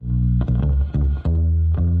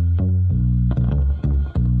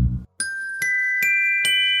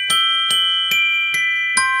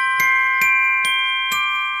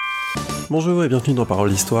Bonjour et bienvenue dans Parole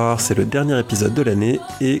d'Histoire, c'est le dernier épisode de l'année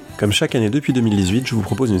et comme chaque année depuis 2018, je vous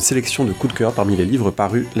propose une sélection de coups de cœur parmi les livres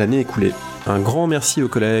parus l'année écoulée. Un grand merci aux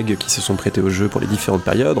collègues qui se sont prêtés au jeu pour les différentes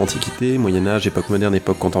périodes, Antiquité, Moyen-Âge, époque moderne,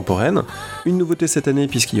 époque contemporaine. Une nouveauté cette année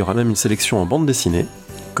puisqu'il y aura même une sélection en bande dessinée.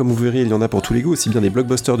 Comme vous verrez, il y en a pour tous les goûts, aussi bien des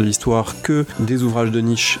blockbusters de l'histoire que des ouvrages de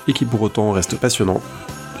niche et qui pour autant restent passionnants.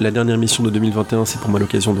 La dernière émission de 2021, c'est pour moi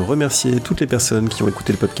l'occasion de remercier toutes les personnes qui ont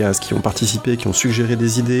écouté le podcast, qui ont participé, qui ont suggéré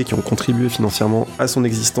des idées, qui ont contribué financièrement à son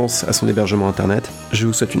existence, à son hébergement internet. Je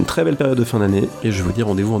vous souhaite une très belle période de fin d'année et je vous dis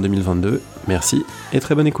rendez-vous en 2022. Merci et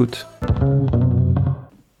très bonne écoute.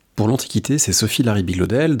 Pour l'Antiquité, c'est Sophie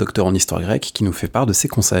Larry-Biglodel, docteur en histoire grecque, qui nous fait part de ses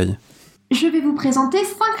conseils. Je vais vous présenter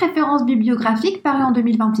 5 références bibliographiques parues en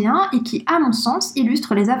 2021 et qui, à mon sens,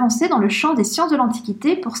 illustrent les avancées dans le champ des sciences de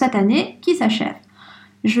l'Antiquité pour cette année qui s'achève.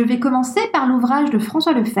 Je vais commencer par l'ouvrage de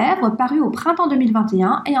François Lefebvre, paru au printemps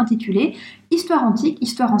 2021 et intitulé « Histoire antique,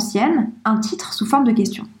 histoire ancienne », un titre sous forme de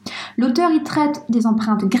question. L'auteur y traite des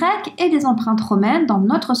empreintes grecques et des empreintes romaines dans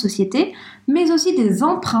notre société, mais aussi des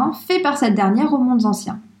emprunts faits par cette dernière aux mondes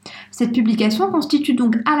anciens. Cette publication constitue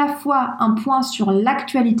donc à la fois un point sur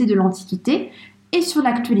l'actualité de l'Antiquité et sur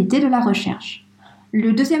l'actualité de la recherche.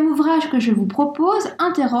 Le deuxième ouvrage que je vous propose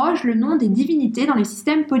interroge le nom des divinités dans les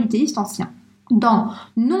systèmes polythéistes anciens. Dans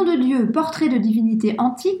Nom de Dieu, portrait de divinité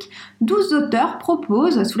antique, 12 auteurs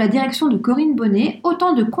proposent, sous la direction de Corinne Bonnet,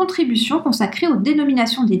 autant de contributions consacrées aux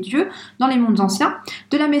dénominations des dieux dans les mondes anciens,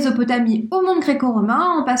 de la Mésopotamie au monde gréco-romain,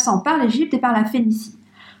 en passant par l'Égypte et par la Phénicie.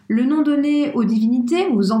 Le nom donné aux divinités,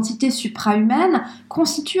 aux entités suprahumaines,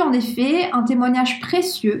 constitue en effet un témoignage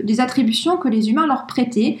précieux des attributions que les humains leur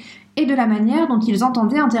prêtaient et de la manière dont ils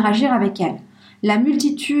entendaient interagir avec elles. La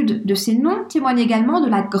multitude de ces noms témoigne également de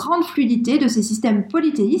la grande fluidité de ces systèmes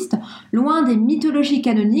polythéistes, loin des mythologies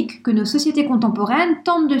canoniques que nos sociétés contemporaines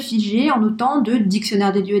tentent de figer en autant de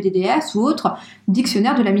dictionnaires des dieux et des déesses ou autres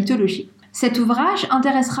dictionnaires de la mythologie. Cet ouvrage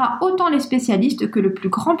intéressera autant les spécialistes que le plus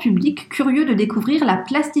grand public curieux de découvrir la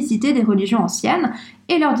plasticité des religions anciennes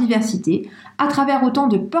et leur diversité, à travers autant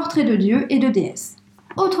de portraits de dieux et de déesses.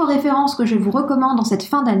 Autre référence que je vous recommande en cette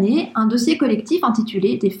fin d'année, un dossier collectif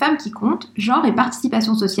intitulé « Des femmes qui comptent, genre et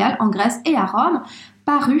participation sociale en Grèce et à Rome »,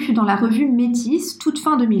 paru dans la revue Métis, toute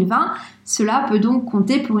fin 2020. Cela peut donc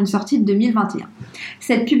compter pour une sortie de 2021.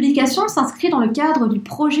 Cette publication s'inscrit dans le cadre du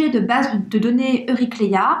projet de base de données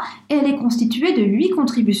Eurycléa et elle est constituée de 8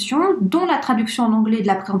 contributions, dont la traduction en anglais de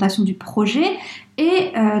la présentation du projet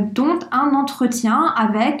et dont un entretien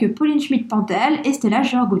avec Pauline Schmidt-Pantel et Stella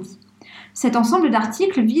Georgodi. Cet ensemble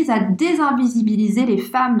d'articles vise à désinvisibiliser les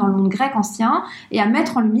femmes dans le monde grec ancien et à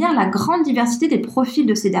mettre en lumière la grande diversité des profils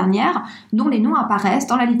de ces dernières, dont les noms apparaissent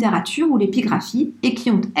dans la littérature ou l'épigraphie et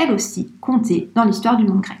qui ont elles aussi compté dans l'histoire du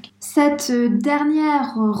monde grec. Cette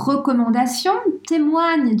dernière recommandation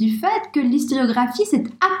témoigne du fait que l'historiographie s'est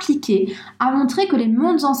appliquée à montrer que les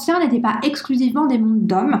mondes anciens n'étaient pas exclusivement des mondes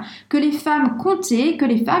d'hommes, que les femmes comptaient, que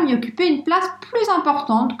les femmes y occupaient une place plus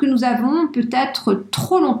importante que nous avons peut-être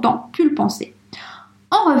trop longtemps pu le penser.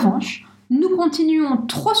 En revanche, nous continuons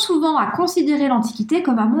trop souvent à considérer l'Antiquité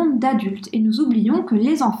comme un monde d'adultes et nous oublions que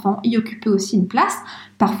les enfants y occupaient aussi une place,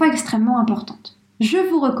 parfois extrêmement importante. Je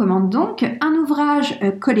vous recommande donc un ouvrage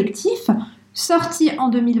collectif sorti en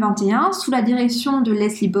 2021 sous la direction de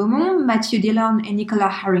Leslie Beaumont, Matthew Dillon et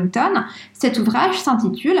Nicola Harrington. Cet ouvrage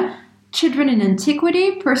s'intitule Children in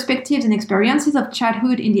Antiquity, Perspectives and Experiences of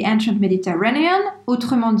Childhood in the Ancient Mediterranean,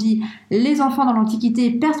 autrement dit, les enfants dans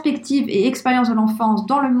l'Antiquité, perspectives et expériences de l'enfance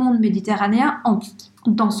dans le monde méditerranéen antique.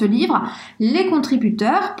 Dans ce livre, les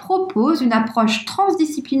contributeurs proposent une approche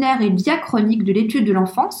transdisciplinaire et diachronique de l'étude de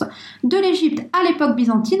l'enfance, de l'Égypte à l'époque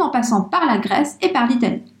byzantine en passant par la Grèce et par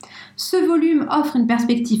l'Italie. Ce volume offre une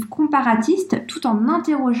perspective comparatiste tout en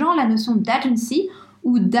interrogeant la notion d'agency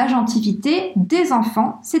ou d'agentivité des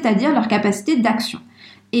enfants, c'est-à-dire leur capacité d'action.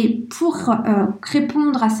 Et pour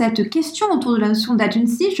répondre à cette question autour de la notion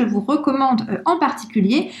d'agency, je vous recommande en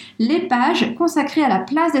particulier les pages consacrées à la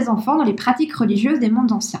place des enfants dans les pratiques religieuses des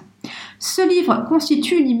mondes anciens. Ce livre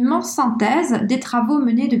constitue une immense synthèse des travaux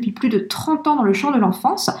menés depuis plus de 30 ans dans le champ de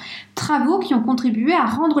l'enfance, travaux qui ont contribué à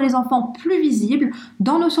rendre les enfants plus visibles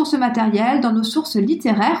dans nos sources matérielles, dans nos sources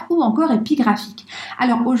littéraires ou encore épigraphiques.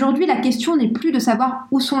 Alors aujourd'hui, la question n'est plus de savoir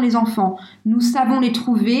où sont les enfants. Nous savons les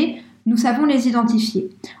trouver, nous savons les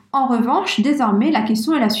identifier. En revanche, désormais, la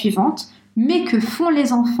question est la suivante. Mais que font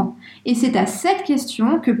les enfants ? Et c'est à cette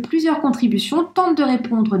question que plusieurs contributions tentent de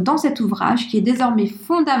répondre dans cet ouvrage qui est désormais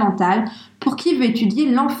fondamental pour qui veut étudier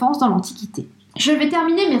l'enfance dans l'Antiquité. Je vais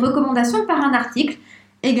terminer mes recommandations par un article,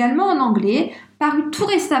 également en anglais, paru tout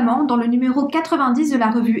récemment dans le numéro 90 de la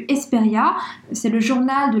revue Hesperia, c'est le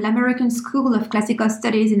journal de l'American School of Classical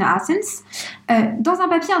Studies in Athens. Dans un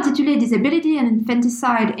papier intitulé Disability and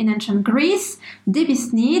Infanticide in Ancient Greece, Debbie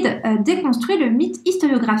Sneed déconstruit le mythe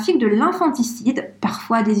historiographique de l'infanticide,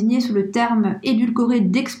 parfois désigné sous le terme édulcoré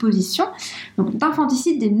d'exposition, donc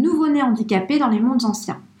d'infanticide des nouveau-nés handicapés dans les mondes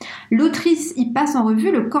anciens. L'autrice y passe en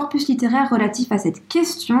revue le corpus littéraire relatif à cette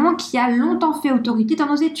question qui a longtemps fait autorité dans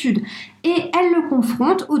nos études et elle le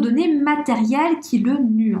confronte aux données matérielles qui le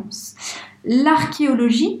nuancent.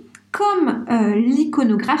 L'archéologie, comme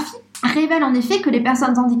l'iconographie, révèle en effet que les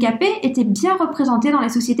personnes handicapées étaient bien représentées dans les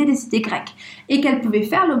sociétés des cités grecques et qu'elles pouvaient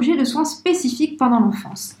faire l'objet de soins spécifiques pendant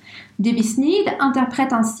l'enfance. Debbie Sneed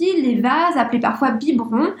interprète ainsi les vases appelés parfois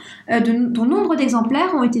biberons, dont nombre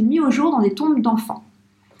d'exemplaires ont été mis au jour dans des tombes d'enfants.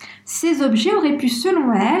 Ces objets auraient pu,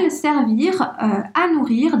 selon elle, servir à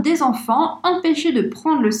nourrir des enfants empêchés de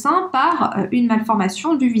prendre le sein par une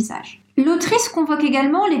malformation du visage. L'autrice convoque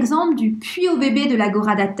également l'exemple du puits au bébé de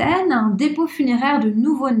l'Agora d'Athènes, un dépôt funéraire de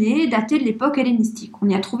nouveau-nés daté de l'époque hellénistique. On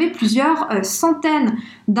y a trouvé plusieurs centaines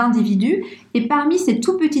d'individus et parmi ces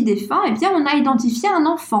tout petits défunts, on a identifié un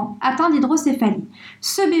enfant atteint d'hydrocéphalie.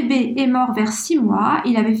 Ce bébé est mort vers 6 mois,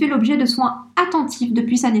 il avait fait l'objet de soins attentifs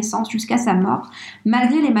depuis sa naissance jusqu'à sa mort,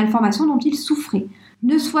 malgré les malformations dont il souffrait.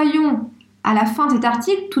 Ne soyons à la fin de cet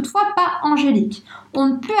article, toutefois pas angélique. On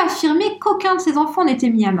ne peut affirmer qu'aucun de ces enfants n'était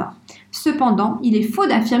mis à mort. Cependant, il est faux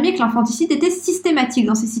d'affirmer que l'infanticide était systématique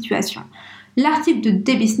dans ces situations. L'article de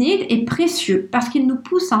Debbie Sneed est précieux parce qu'il nous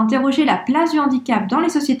pousse à interroger la place du handicap dans les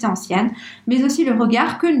sociétés anciennes, mais aussi le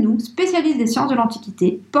regard que nous, spécialistes des sciences de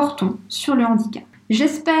l'Antiquité, portons sur le handicap.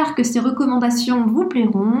 J'espère que ces recommandations vous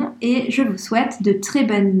plairont et je vous souhaite de très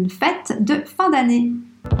bonnes fêtes de fin d'année.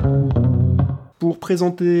 Pour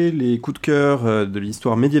présenter les coups de cœur de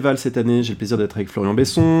l'histoire médiévale cette année, j'ai le plaisir d'être avec Florian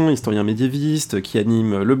Besson, historien médiéviste, qui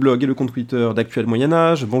anime le blog et le compte Twitter d'Actuel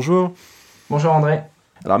Moyen-Âge. Bonjour. Bonjour André.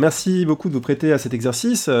 Alors merci beaucoup de vous prêter à cet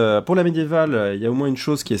exercice. Pour la médiévale, il y a au moins une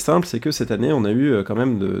chose qui est simple, c'est que cette année, on a eu quand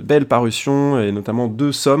même de belles parutions, et notamment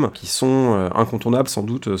 2 sommes qui sont incontournables sans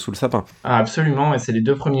doute sous le sapin. Ah, absolument, et c'est les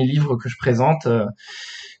 2 premiers livres que je présente.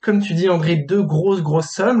 Comme tu dis, André, 2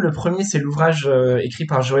 grosses sommes. Le premier, c'est l'ouvrage écrit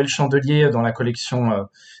par Joël Chandelier dans la collection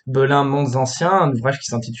Belin Mondes Anciens, un ouvrage qui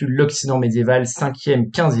s'intitule L'Occident médiéval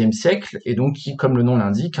 5e, 15e siècle, et donc qui, comme le nom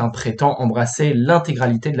l'indique, prétend embrasser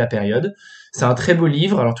l'intégralité de la période. C'est un très beau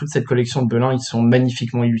livre. Alors toute cette collection de Belin, ils sont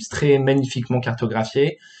magnifiquement illustrés, magnifiquement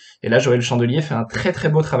cartographiés. Et là, Joël Chandelier fait un très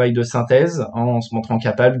beau travail de synthèse en se montrant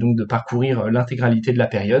capable donc de parcourir l'intégralité de la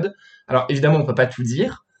période. Alors évidemment, on peut pas tout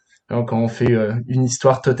dire quand on fait une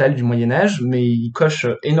histoire totale du Moyen-Âge, mais il coche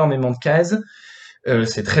énormément de cases.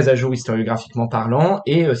 C'est très à jour historiographiquement parlant,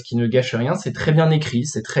 et ce qui ne gâche rien, c'est très bien écrit,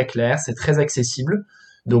 c'est très clair, c'est très accessible.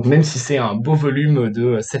 Donc même si c'est un beau volume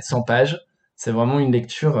de 700 pages, c'est vraiment une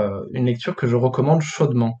lecture que je recommande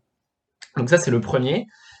chaudement. Donc ça, c'est le premier.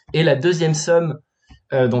 Et la deuxième somme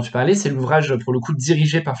dont tu parlais, c'est l'ouvrage, pour le coup,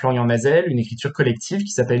 dirigé par Florian Mazel, une écriture collective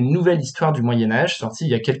qui s'appelle Nouvelle histoire du Moyen-Âge, sortie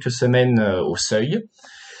il y a quelques semaines au Seuil.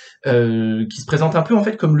 Qui se présente un peu en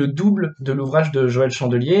fait comme le double de l'ouvrage de Joël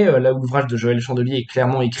Chandelier. Là où l'ouvrage de Joël Chandelier est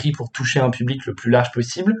clairement écrit pour toucher un public le plus large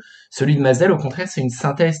possible, celui de Mazel, au contraire, c'est une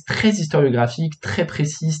synthèse très historiographique, très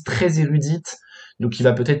précise, très érudite, donc qui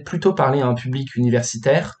va peut-être plutôt parler à un public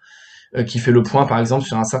universitaire, qui fait le point par exemple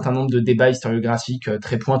sur un certain nombre de débats historiographiques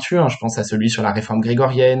très pointus. Je pense à celui sur la réforme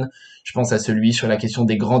grégorienne, je pense à celui sur la question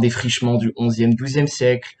des grands défrichements du XIe, XIIe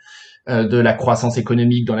siècle, de la croissance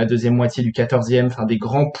économique dans la deuxième moitié du XIVe, enfin des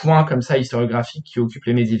grands points comme ça historiographiques qui occupent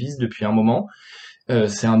les médiévistes depuis un moment.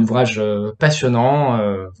 C'est un ouvrage passionnant,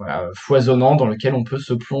 foisonnant, dans lequel on peut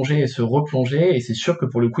se plonger et se replonger, et c'est sûr que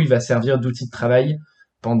pour le coup il va servir d'outil de travail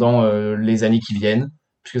pendant les années qui viennent,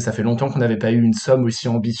 puisque ça fait longtemps qu'on n'avait pas eu une somme aussi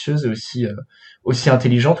ambitieuse et aussi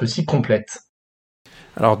intelligente, aussi complète.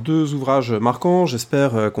 Alors 2 ouvrages marquants,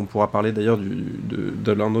 j'espère qu'on pourra parler d'ailleurs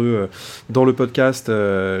de l'un d'eux dans le podcast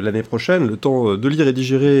l'année prochaine, le temps de lire et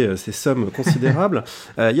digérer ces sommes considérables.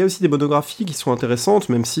 Il y a aussi des monographies qui sont intéressantes,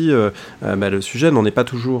 même si le sujet n'en est pas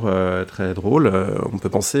toujours très drôle. On peut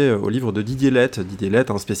penser au livre de Didier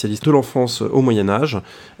Lett, un spécialiste de l'enfance au Moyen-Âge,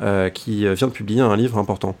 qui vient de publier un livre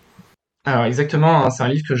important. Alors exactement, c'est un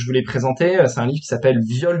livre que je voulais présenter, c'est un livre qui s'appelle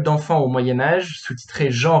Viol d'enfants au Moyen-Âge,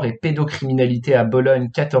 sous-titré Genre et pédocriminalité à Bologne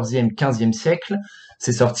 14e, 15e siècle.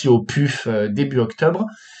 C'est sorti au PUF début octobre.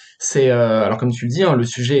 C'est alors comme tu le dis, le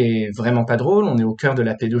sujet est vraiment pas drôle, on est au cœur de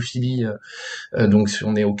la pédophilie, donc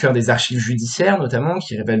on est au cœur des archives judiciaires notamment,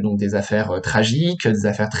 qui révèlent donc des affaires tragiques, des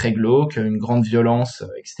affaires très glauques, une grande violence,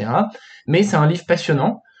 etc. Mais c'est un livre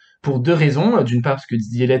passionnant pour 2 raisons. D'une part parce que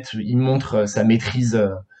Didier Lett, il montre sa maîtrise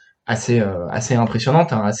assez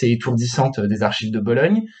impressionnante, hein, assez étourdissante des archives de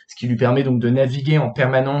Bologne, ce qui lui permet donc de naviguer en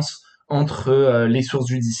permanence entre les sources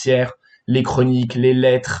judiciaires, les chroniques, les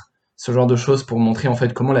lettres, ce genre de choses pour montrer en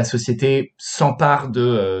fait comment la société s'empare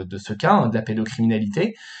de ce cas, hein, de la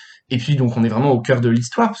pédocriminalité. Et puis donc on est vraiment au cœur de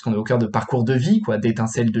l'histoire, parce qu'on est au cœur de parcours de vie, quoi,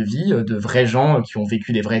 d'étincelles de vie, de vrais gens qui ont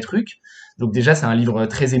vécu des vrais trucs. Donc déjà c'est un livre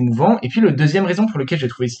très émouvant. Et puis le deuxième raison pour lequel j'ai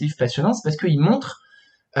trouvé ce livre passionnant, c'est parce qu'il montre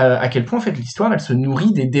à quel point en fait l'histoire elle se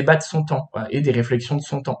nourrit des débats de son temps, quoi, et des réflexions de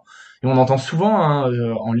son temps. Et on entend souvent hein,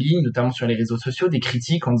 en ligne, notamment sur les réseaux sociaux, des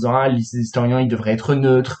critiques en disant les historiens ils devraient être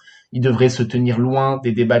neutres, ils devraient se tenir loin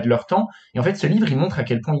des débats de leur temps. Et en fait ce livre il montre à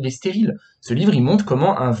quel point il est stérile. Ce livre il montre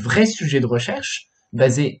comment un vrai sujet de recherche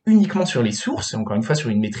basé uniquement sur les sources, et encore une fois sur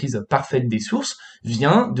une maîtrise parfaite des sources,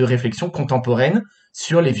 vient de réflexions contemporaines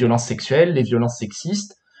sur les violences sexuelles, les violences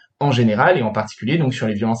sexistes en général, et en particulier donc sur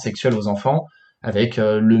les violences sexuelles aux enfants, avec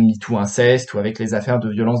le MeToo inceste ou avec les affaires de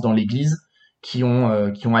violence dans l'Église qui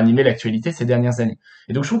ont animé l'actualité ces dernières années.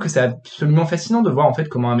 Et donc je trouve que c'est absolument fascinant de voir en fait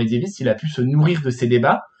comment un médiéviste il a pu se nourrir de ces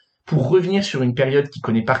débats pour revenir sur une période qu'il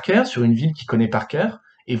connaît par cœur, sur une ville qu'il connaît par cœur,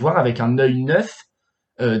 et voir avec un œil neuf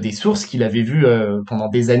des sources qu'il avait vues pendant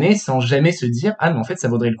des années sans jamais se dire ah mais en fait ça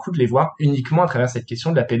vaudrait le coup de les voir uniquement à travers cette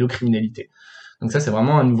question de la pédocriminalité. Donc ça c'est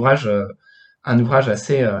vraiment un ouvrage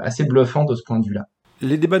assez bluffant de ce point de vue-là.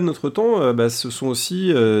 Les débats de notre temps, ce sont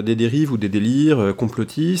aussi des dérives ou des délires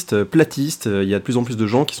complotistes, platistes. Il y a de plus en plus de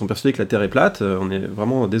gens qui sont persuadés que la Terre est plate. On est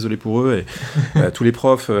vraiment désolé pour eux. Et tous les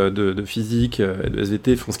profs de physique et de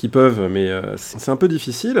SVT font ce qu'ils peuvent, mais c'est un peu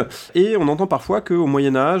difficile. Et on entend parfois qu'au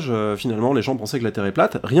Moyen-Âge, finalement, les gens pensaient que la Terre est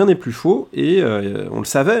plate. Rien n'est plus faux, et on le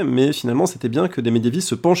savait, mais finalement, c'était bien que des médiévistes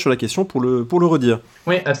se penchent sur la question pour le redire.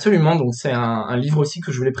 Oui, absolument. Donc c'est un livre aussi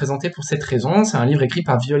que je voulais présenter pour cette raison. C'est un livre écrit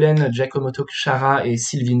par Violaine Giacomotto-Chara et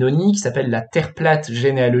Sylvie Noni qui s'appelle La Terre plate,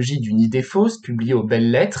 généalogie d'une idée fausse, publié aux Belles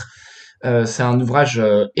Lettres. C'est un ouvrage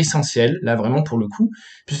essentiel, là vraiment pour le coup,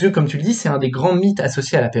 puisque comme tu le dis, c'est un des grands mythes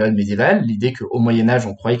associés à la période médiévale, l'idée qu'au Moyen-Âge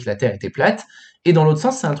on croyait que la Terre était plate, et dans l'autre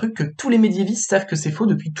sens c'est un truc que tous les médiévistes savent que c'est faux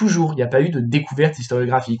depuis toujours, il n'y a pas eu de découverte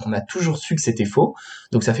historiographique, on a toujours su que c'était faux,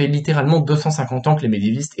 donc ça fait littéralement 250 ans que les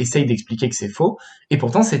médiévistes essayent d'expliquer que c'est faux, et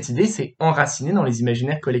pourtant cette idée s'est enracinée dans les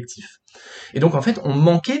imaginaires collectifs. Et donc en fait on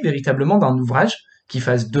manquait véritablement d'un ouvrage qui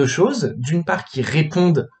fasse deux choses, d'une part qui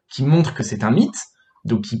réponde, qui montre que c'est un mythe,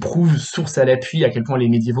 donc qui prouve source à l'appui à quel point les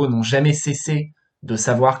médiévaux n'ont jamais cessé de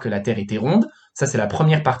savoir que la Terre était ronde. Ça c'est la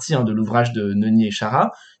première partie de l'ouvrage de Noni et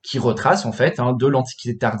Chara, qui retrace en fait de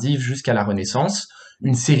l'Antiquité tardive jusqu'à la Renaissance,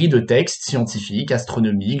 une série de textes scientifiques,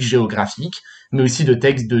 astronomiques, géographiques, mais aussi de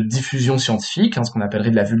textes de diffusion scientifique, ce qu'on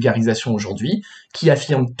appellerait de la vulgarisation aujourd'hui, qui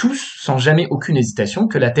affirment tous, sans jamais aucune hésitation,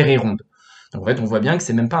 que la Terre est ronde. Donc en fait, on voit bien que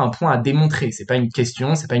c'est même pas un point à démontrer, c'est pas une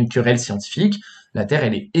question, c'est pas une querelle scientifique. La Terre,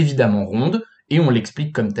 elle est évidemment ronde, et on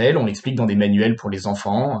l'explique comme telle, on l'explique dans des manuels pour les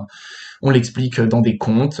enfants, on l'explique dans des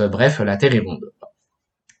contes, bref, la Terre est ronde.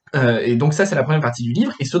 Et donc ça, c'est la première partie du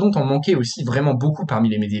livre, et ce dont on manquait aussi vraiment beaucoup parmi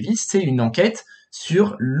les médiévistes, c'est une enquête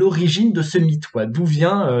sur l'origine de ce mythe, quoi. D'où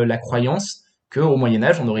vient la croyance qu'au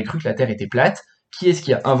Moyen-Âge, on aurait cru que la Terre était plate, qui est-ce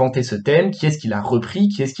qui a inventé ce thème, qui est-ce qui l'a repris,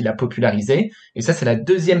 qui est-ce qui l'a popularisé. Et ça, c'est la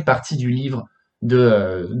deuxième partie du livre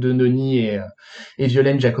de Noni et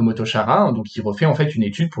Violaine Giacomotto-Chara, donc qui refait en fait une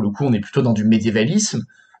étude, pour le coup on est plutôt dans du médiévalisme,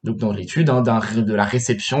 donc dans l'étude de la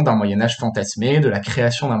réception d'un Moyen-Âge fantasmé, de la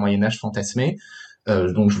création d'un Moyen-Âge fantasmé.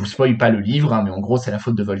 Donc je vous spoil pas le livre, mais en gros c'est la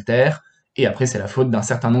faute de Voltaire, et après c'est la faute d'un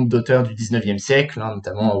certain nombre d'auteurs du 19e siècle,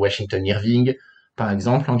 notamment Washington Irving, par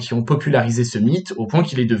exemple, qui ont popularisé ce mythe au point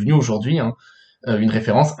qu'il est devenu aujourd'hui une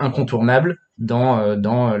référence incontournable dans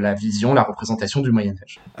la vision, la représentation du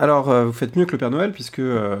Moyen-Âge. Alors, vous faites mieux que le Père Noël, puisque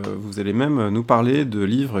vous allez même nous parler de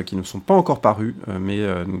livres qui ne sont pas encore parus, mais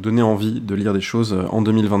nous donner envie de lire des choses en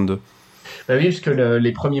 2022. Bah oui, puisque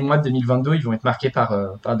les premiers mois de 2022, ils vont être marqués par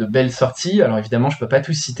de belles sorties. Alors évidemment, je peux pas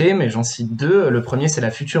tout citer, mais j'en cite deux. Le premier, c'est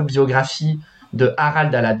la future biographie de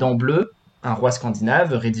Harald à la dent bleue, un roi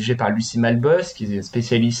scandinave, rédigé par Lucie Malbos, qui est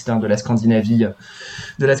spécialiste de la Scandinavie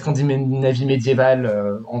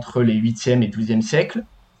médiévale entre les 8e et 12e siècles.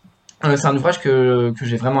 C'est un ouvrage que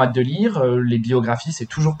j'ai vraiment hâte de lire. Les biographies, c'est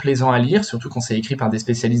toujours plaisant à lire, surtout quand c'est écrit par des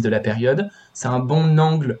spécialistes de la période. C'est un bon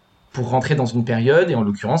angle pour rentrer dans une période, et en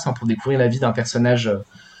l'occurrence, pour découvrir la vie d'un personnage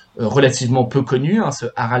relativement peu connu, ce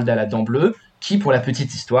Harald à la dent bleue, qui, pour la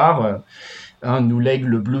petite histoire, nous lègue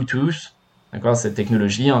le Bluetooth, d'accord, cette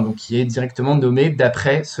technologie, donc qui est directement nommée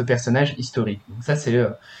d'après ce personnage historique. Donc ça, c'est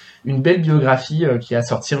une belle biographie qui est à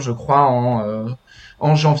sortir, je crois,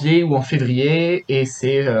 en janvier ou en février, et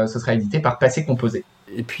ce sera édité par Passé Composé.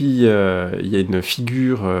 Et puis, il y a une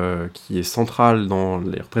figure qui est centrale dans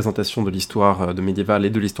les représentations de l'histoire de médiévale et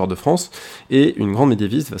de l'histoire de France, et une grande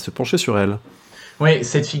médiéviste va se pencher sur elle. Oui,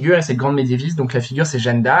 cette figure et cette grande médiéviste, donc la figure c'est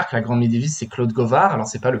Jeanne d'Arc, la grande médiéviste c'est Claude Gauvard. Alors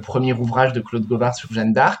c'est pas le premier ouvrage de Claude Gauvard sur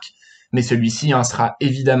Jeanne d'Arc, mais celui-ci sera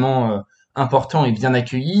évidemment important et bien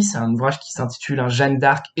accueilli. C'est un ouvrage qui s'intitule Jeanne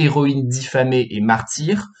d'Arc, héroïne diffamée et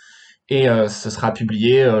martyre. Et ce sera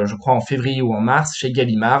publié, je crois, en février ou en mars, chez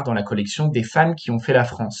Gallimard, dans la collection des femmes qui ont fait la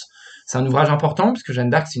France. C'est un ouvrage important, puisque Jeanne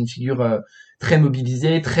d'Arc, c'est une figure très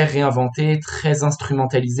mobilisée, très réinventée, très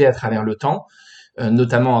instrumentalisée à travers le temps,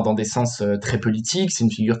 notamment dans des sens très politiques. C'est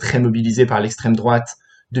une figure très mobilisée par l'extrême droite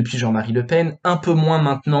depuis Jean-Marie Le Pen, un peu moins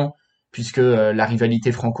maintenant, puisque la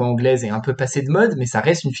rivalité franco-anglaise est un peu passée de mode, mais ça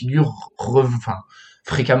reste une figure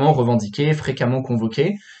fréquemment revendiquée, fréquemment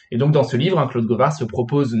convoquée. Et donc dans ce livre, Claude Gauvard se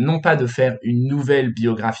propose non pas de faire une nouvelle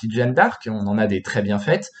biographie de Jeanne d'Arc, on en a des très bien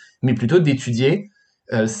faites, mais plutôt d'étudier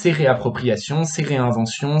ses réappropriations, ses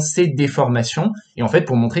réinventions, ses déformations, et en fait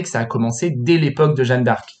pour montrer que ça a commencé dès l'époque de Jeanne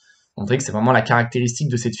d'Arc. Montrer que c'est vraiment la caractéristique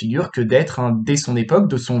de cette figure que d'être, dès son époque,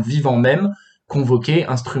 de son vivant même, convoqué,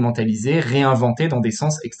 instrumentalisé, réinventé dans des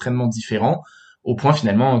sens extrêmement différents, au point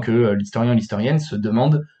finalement que l'historien ou l'historienne se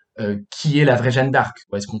demande qui est la vraie Jeanne d'Arc.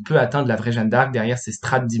 Est-ce qu'on peut atteindre la vraie Jeanne d'Arc derrière ces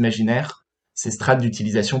strates d'imaginaire, ces strates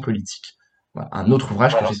d'utilisation politique? Voilà, un autre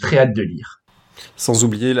ouvrage que j'ai très hâte de lire. Sans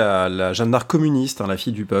oublier la Jeanne d'Arc communiste, la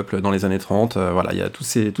fille du peuple dans les années 30. Voilà, il y a tous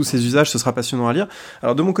ces usages, ce sera passionnant à lire.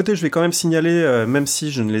 Alors de mon côté, je vais quand même signaler, même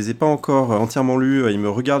si je ne les ai pas encore entièrement lus, ils me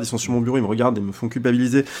regardent, ils sont sur mon bureau, ils me regardent et me font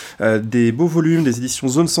culpabiliser, des beaux volumes, des éditions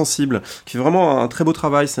Zone Sensible, qui fait vraiment un très beau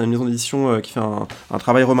travail. C'est une maison d'édition qui fait un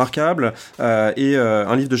travail remarquable, et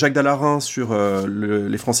un livre de Jacques Dallarin sur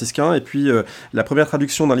les franciscains, et puis la première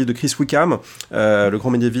traduction d'un livre de Chris Wickham, le grand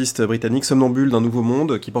médiéviste britannique, somnambule d'un nouveau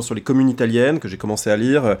monde, qui porte sur les communes italiennes, que j'ai commencé à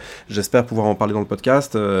lire, j'espère pouvoir en parler dans le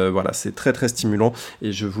podcast. Voilà, c'est très très stimulant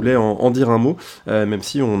et je voulais en dire un mot, même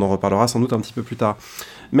si on en reparlera sans doute un petit peu plus tard.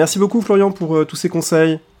 Merci beaucoup Florian pour tous ces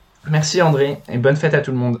conseils. Merci André et bonne fête à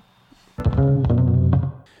tout le monde.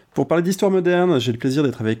 Pour parler d'histoire moderne, j'ai le plaisir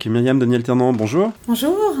d'être avec Myriam Daniel-Ternant. Bonjour.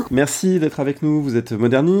 Bonjour. Merci d'être avec nous. Vous êtes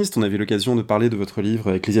moderniste. On avait l'occasion de parler de votre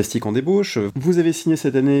livre Ecclésiastique en débauche. Vous avez signé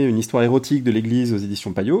cette année une histoire érotique de l'Église aux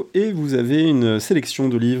éditions Payot et vous avez une sélection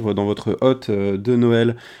de livres dans votre hôte de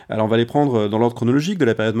Noël. Alors on va les prendre dans l'ordre chronologique de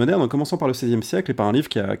la période moderne, en commençant par le XVIe siècle et par un livre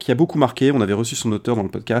qui a beaucoup marqué. On avait reçu son auteur dans le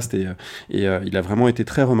podcast et il a vraiment été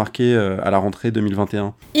très remarqué à la rentrée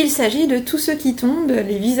 2021. Il s'agit de Tous ceux qui tombent,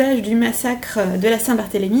 les visages du massacre de la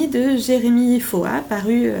Saint-Barthélemy de Jérémy Foa,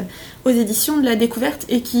 paru aux éditions de la Découverte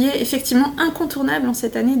et qui est effectivement incontournable en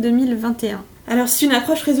cette année 2021. Alors c'est une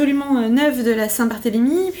approche résolument neuve de la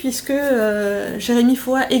Saint-Barthélemy puisque Jérémy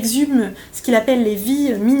Foa exhume ce qu'il appelle les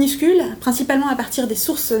vies minuscules, principalement à partir des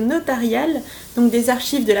sources notariales, donc des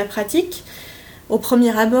archives de la pratique. Au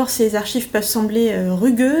premier abord, ces archives peuvent sembler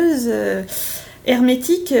rugueuses,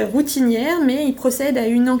 hermétique, routinière, mais il procède à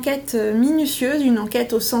une enquête minutieuse, une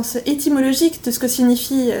enquête au sens étymologique de ce que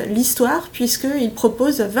signifie l'histoire, puisqu'il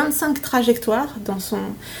propose 25 trajectoires dans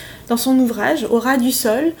son ouvrage, au ras du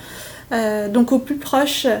sol, donc au plus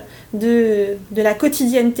proche de la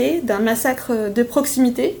quotidienneté, d'un massacre de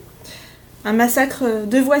proximité, un massacre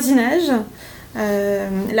de voisinage.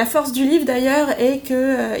 La force du livre d'ailleurs est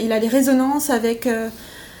qu'il a des résonances avec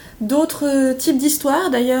d'autres types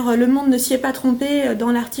d'histoires. D'ailleurs, Le Monde ne s'y est pas trompé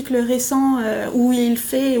dans l'article récent où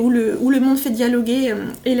le Monde fait dialoguer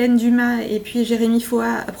Hélène Dumas et puis Jérémy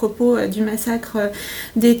Foa à propos du massacre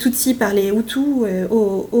des Tutsis par les Hutus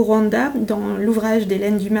au Rwanda, dans l'ouvrage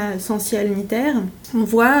d'Hélène Dumas Sans ciel ni terre. On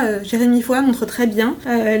voit, Jérémy Foa montre très bien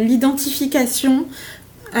l'identification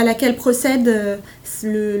à laquelle procède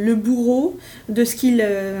le bourreau de ce qu'il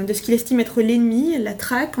estime être l'ennemi, la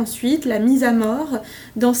traque ensuite, la mise à mort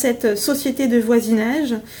dans cette société de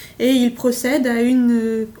voisinage, et il procède à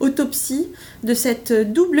une autopsie de cette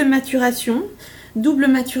double maturation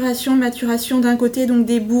d'un côté donc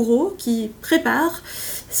des bourreaux qui préparent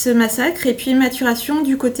ce massacre, et puis maturation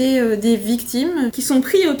du côté des victimes qui sont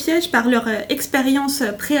pris au piège par leur expérience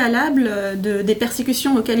préalable des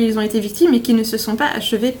persécutions auxquelles ils ont été victimes et qui ne se sont pas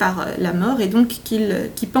achevées par la mort, et donc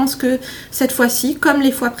qui pensent que cette fois-ci, comme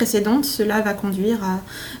les fois précédentes, cela va conduire à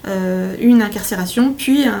une incarcération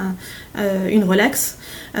puis une relaxe,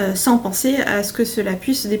 sans penser à ce que cela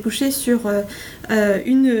puisse déboucher sur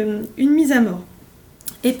une mise à mort.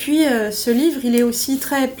 Et puis ce livre, il est aussi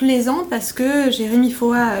très plaisant parce que Jérémy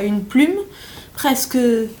Foa a une plume presque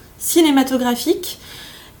cinématographique.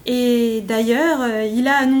 Et d'ailleurs, il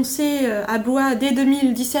a annoncé à Blois dès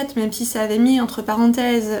 2017, même si ça avait mis entre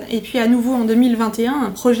parenthèses, et puis à nouveau en 2021,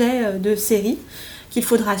 un projet de série qu'il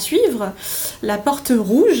faudra suivre, La Porte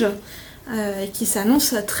Rouge, qui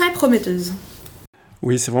s'annonce très prometteuse.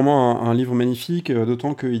 Oui, c'est vraiment un livre magnifique,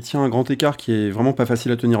 d'autant qu'il tient un grand écart qui est vraiment pas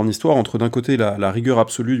facile à tenir en histoire, entre d'un côté la rigueur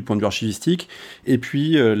absolue du point de vue archivistique, et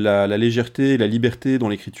puis la légèreté, la liberté dans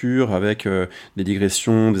l'écriture, avec des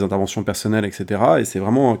digressions, des interventions personnelles, etc. Et c'est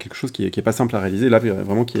vraiment quelque chose qui est pas simple à réaliser, là,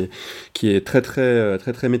 vraiment qui est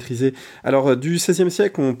très maîtrisé. Alors, du XVIe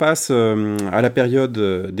siècle, on passe à la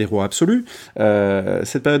période des rois absolus.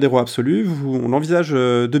 Cette période des rois absolus, on l'envisage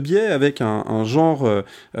de biais avec un genre,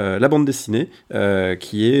 la bande dessinée,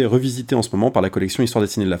 qui est revisité en ce moment par la collection Histoire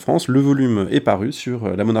dessinée de la France. Le volume est paru sur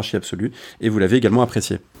la monarchie absolue et vous l'avez également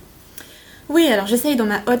apprécié. Oui, alors j'essaye dans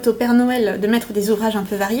ma hotte au Père Noël de mettre des ouvrages un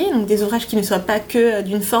peu variés, donc des ouvrages qui ne soient pas que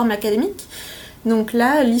d'une forme académique. Donc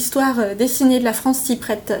là, l'histoire dessinée de la France s'y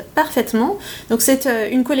prête parfaitement. Donc c'est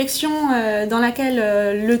une collection dans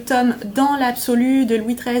laquelle le tome Dans l'absolu de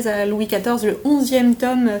Louis XIII à Louis XIV, le 11e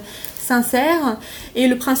tome, s'insère. Et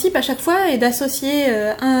le principe à chaque fois est d'associer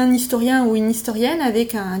un historien ou une historienne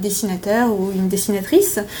avec un dessinateur ou une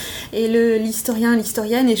dessinatrice. Et l'historienne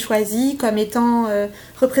est choisi comme étant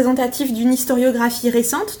représentatif d'une historiographie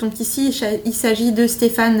récente. Donc ici, il s'agit de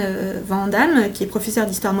Stéphane Van Damme, qui est professeur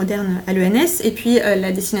d'histoire moderne à l'ENS, et puis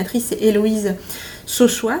la dessinatrice est Héloïse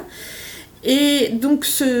Sauchois. Et donc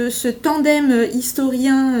ce tandem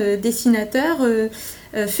historien-dessinateur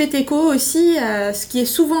fait écho aussi à ce qui est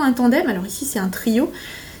souvent un tandem, alors ici c'est un trio,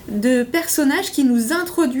 de personnages qui nous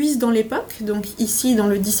introduisent dans l'époque, donc ici dans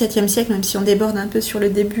le XVIIe siècle, même si on déborde un peu sur le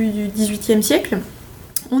début du XVIIIe siècle,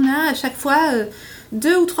 on a à chaque fois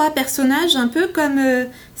 2 ou 3 personnages, un peu comme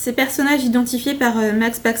ces personnages identifiés par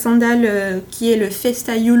Max Baxandal, qui est le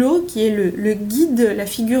Festaiuolo, qui est le guide, la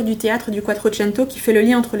figure du théâtre du Quattrocento, qui fait le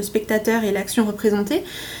lien entre le spectateur et l'action représentée.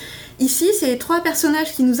 Ici, c'est les 3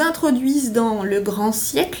 personnages qui nous introduisent dans le grand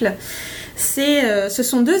siècle. Ce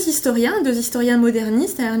sont 2 historiens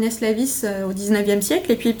modernistes, Ernest Lavis au XIXe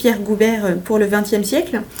siècle et puis Pierre Goubert pour le XXe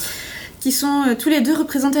siècle, qui sont tous les 2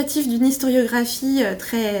 représentatifs d'une historiographie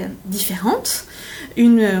très différente.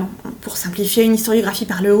 Pour simplifier, une historiographie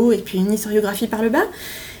par le haut et puis une historiographie par le bas.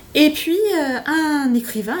 Et puis un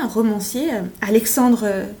écrivain, un romancier, Alexandre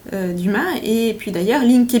Dumas, et puis d'ailleurs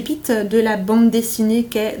l'incipit de la bande dessinée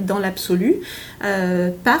qu'est Dans l'absolu,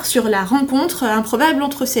 part sur la rencontre improbable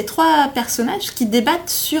entre ces 3 personnages qui débattent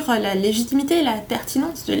sur la légitimité et la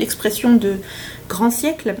pertinence de l'expression de grand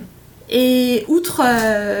siècle. Et outre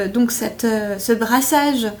donc ce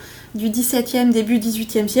brassage du XVIIe, début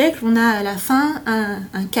XVIIIe siècle, on a à la fin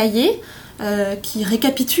un cahier qui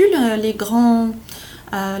récapitule les grandes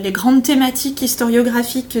thématiques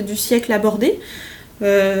historiographiques du siècle abordées.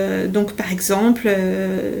 Donc par exemple,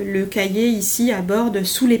 le cahier ici aborde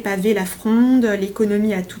Sous les pavés la Fronde,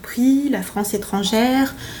 l'économie à tout prix, la France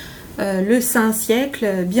étrangère, le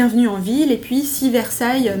Saint-Siècle, Bienvenue en ville, et puis Si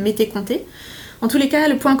Versailles m'était compté. En tous les cas,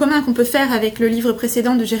 le point commun qu'on peut faire avec le livre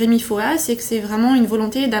précédent de Jérémie Foa, c'est que c'est vraiment une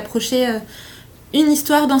volonté d'approcher une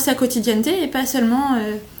histoire dans sa quotidienneté et pas seulement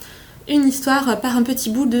une histoire par un petit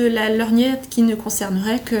bout de la lorgnette qui ne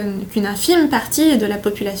concernerait qu'une infime partie de la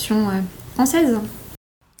population française.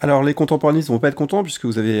 Alors les contemporanistes ne vont pas être contents puisque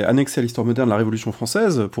vous avez annexé à l'histoire moderne la Révolution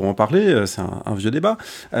française pour en parler, c'est un vieux débat,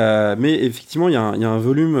 mais effectivement il y a un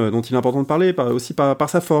volume dont il est important de parler, aussi par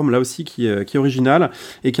sa forme, là aussi qui est originale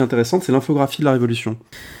et qui est intéressante, c'est l'infographie de la Révolution.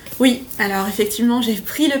 Oui, alors effectivement j'ai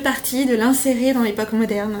pris le parti de l'insérer dans l'époque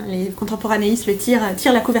moderne, les contemporanéistes tirent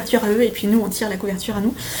la couverture à eux et puis nous on tire la couverture à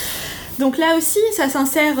nous. Donc là aussi, ça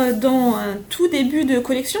s'insère dans un tout début de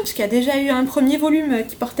collection, puisqu'il y a déjà eu un premier volume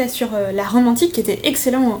qui portait sur la Rome antique, qui était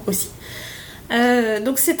excellent aussi.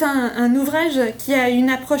 Donc c'est un ouvrage qui a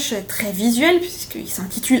une approche très visuelle, puisqu'il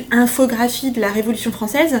s'intitule Infographie de la Révolution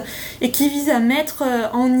française, et qui vise à mettre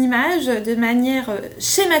en image de manière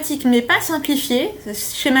schématique, mais pas simplifiée,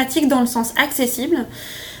 schématique dans le sens accessible,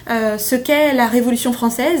 ce qu'est la Révolution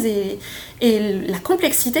française et la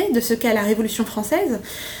complexité de ce qu'est la Révolution française.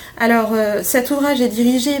 Alors, cet ouvrage est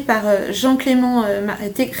dirigé par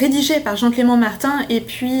été rédigé par Jean-Clément Martin, et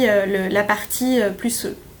puis la partie plus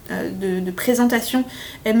de présentation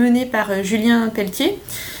est menée par Julien Pelletier.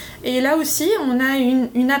 Et là aussi, on a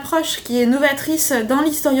une approche qui est novatrice dans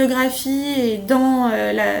l'historiographie et dans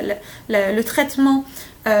le traitement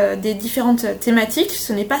des différentes thématiques.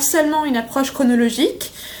 Ce n'est pas seulement une approche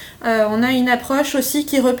chronologique. On a une approche aussi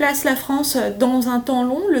qui replace la France dans un temps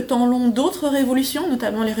long, le temps long d'autres révolutions,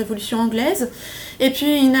 notamment les révolutions anglaises, et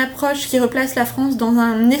puis une approche qui replace la France dans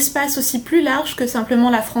un espace aussi plus large que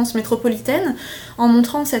simplement la France métropolitaine, en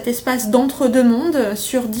montrant cet espace d'entre-deux-mondes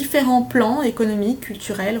sur différents plans économiques,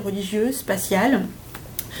 culturels, religieux, spatial.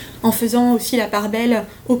 en faisant aussi la part belle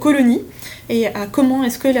aux colonies et à comment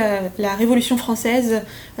est-ce que la Révolution française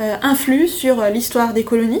influe sur l'histoire des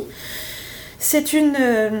colonies. C'est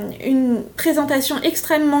une présentation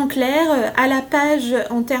extrêmement claire. À la page,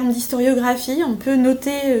 en termes d'historiographie, on peut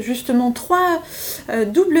noter justement 3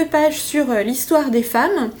 doubles pages sur l'histoire des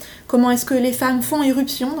femmes. Comment est-ce que les femmes font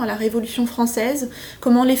irruption dans la Révolution française,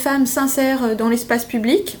 comment les femmes s'insèrent dans l'espace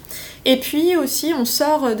public. Et puis aussi, on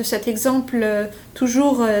sort de cet exemple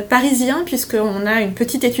toujours parisien, puisqu'on a une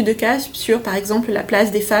petite étude de cas sur, par exemple, la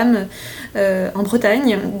place des femmes en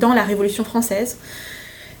Bretagne dans la Révolution française.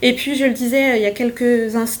 Et puis, je le disais il y a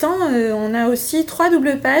quelques instants, on a aussi 3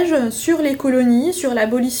 doubles pages sur les colonies, sur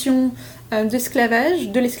l'abolition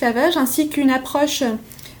de l'esclavage, ainsi qu'une approche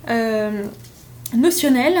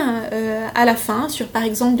notionnelle à la fin, sur par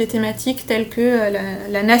exemple des thématiques telles que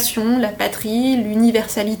la nation, la patrie,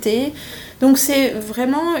 l'universalité. Donc c'est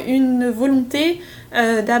vraiment une volonté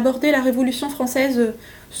d'aborder la Révolution française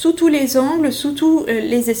sous tous les angles, sous tous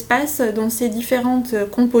les espaces, dans ses différentes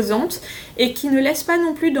composantes, et qui ne laisse pas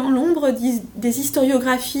non plus dans l'ombre des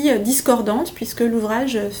historiographies discordantes, puisque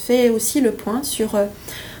l'ouvrage fait aussi le point sur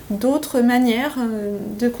d'autres manières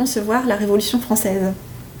de concevoir la Révolution française.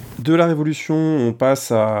 De la Révolution, on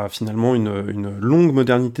passe à finalement une longue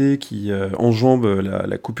modernité qui enjambe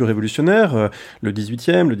la coupure révolutionnaire, le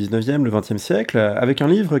 18e, le 19e, le 20e siècle, avec un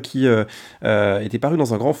livre qui était paru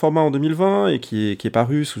dans un grand format en 2020 et qui est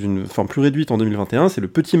paru sous une forme plus réduite en 2021. C'est le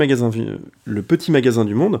Petit magasin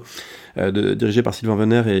du Monde, dirigé par Sylvain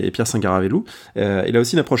Venner et Pierre Singaravelou. Il a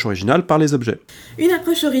aussi une approche originale par les objets. Une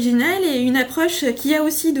approche originale et une approche qui a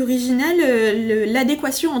aussi d'original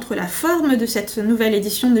l'adéquation entre la forme de cette nouvelle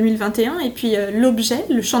édition 2021 et puis l'objet,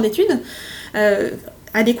 le champ d'étude.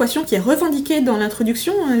 Adéquation qui est revendiquée dans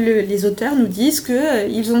l'introduction. Les auteurs nous disent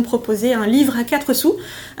qu'ils ont proposé un livre à 4 sous,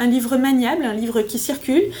 un livre maniable, un livre qui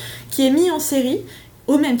circule, qui est mis en série,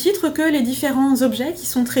 au même titre que les différents objets qui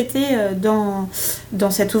sont traités dans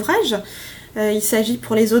cet ouvrage. Il s'agit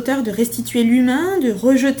pour les auteurs de restituer l'humain, de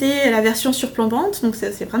rejeter la version surplombante. Donc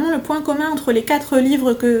c'est vraiment le point commun entre les 4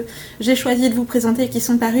 livres que j'ai choisi de vous présenter et qui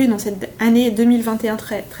sont parus dans cette année 2021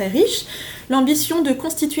 très, très riche. L'ambition de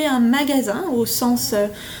constituer un magasin au sens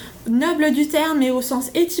noble du terme et au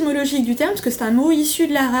sens étymologique du terme, parce que c'est un mot issu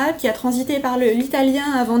de l'arabe qui a transité par l'italien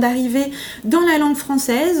avant d'arriver dans la langue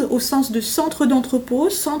française, au sens de centre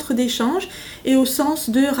d'entrepôt, centre d'échange, et au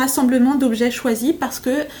sens de rassemblement d'objets choisis, parce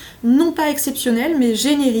que non pas exceptionnel, mais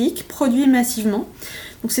générique, produit massivement.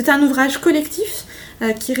 Donc c'est un ouvrage collectif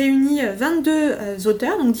qui réunit 22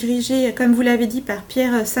 auteurs, donc dirigés, comme vous l'avez dit, par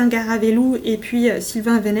Pierre Singaravelou et puis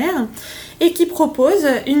Sylvain Venner, et qui propose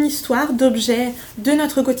une histoire d'objets de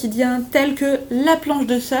notre quotidien tels que la planche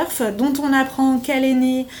de surf, dont on apprend qu'elle est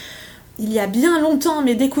née il y a bien longtemps,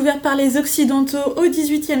 mais découverte par les Occidentaux au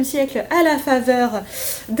XVIIIe siècle à la faveur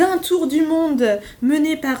d'un tour du monde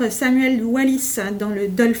mené par Samuel Wallis dans le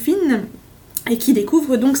Dolphin, et qui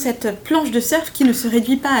découvre donc cette planche de surf qui ne se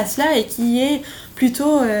réduit pas à cela et qui est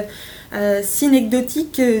plutôt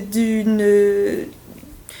synecdotique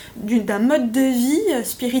d'un mode de vie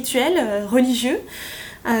spirituel, religieux.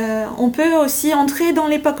 On peut aussi entrer dans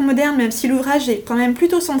l'époque moderne, même si l'ouvrage est quand même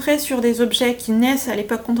plutôt centré sur des objets qui naissent à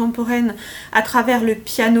l'époque contemporaine à travers le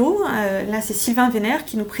piano. Là, c'est Sylvain Venner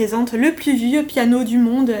qui nous présente le plus vieux piano du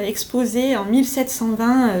monde, exposé en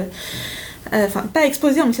 1720. Enfin, pas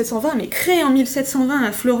exposé en 1720, mais créé en 1720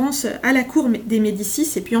 à Florence, à la cour des Médicis,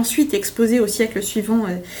 et puis ensuite exposé au siècle suivant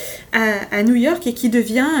à New York, et qui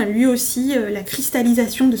devient lui aussi la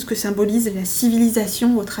cristallisation de ce que symbolise la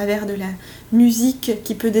civilisation au travers de la musique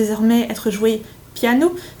qui peut désormais être jouée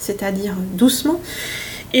piano, c'est-à-dire doucement.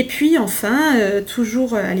 Et puis enfin,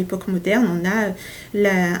 toujours à l'époque moderne, on a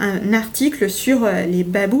un article sur les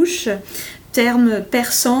babouches, terme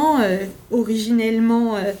persan,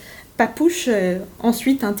 originellement papouche,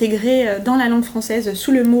 ensuite intégré dans la langue française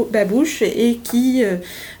sous le mot babouche, et qui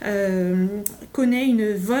connaît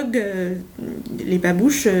une vogue, les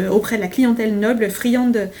babouches, auprès de la clientèle noble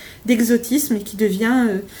friande d'exotisme, et qui devient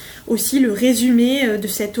aussi le résumé de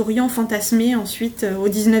cet Orient fantasmé ensuite au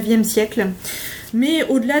XIXe siècle. Mais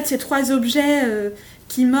au-delà de ces 3 objets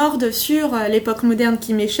qui mordent sur l'époque moderne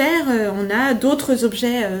qui m'est chère, on a d'autres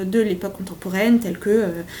objets de l'époque contemporaine, tels que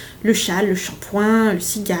le châle, le shampoing, le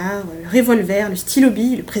cigare, le revolver, le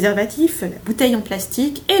stylo-bille, le préservatif, la bouteille en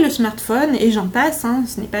plastique et le smartphone, et j'en passe,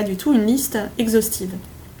 ce n'est pas du tout une liste exhaustive.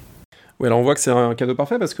 Oui, alors on voit que c'est un cadeau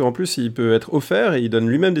parfait parce qu'en plus il peut être offert et il donne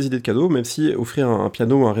lui-même des idées de cadeaux, même si offrir un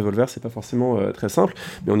piano ou un revolver c'est pas forcément très simple,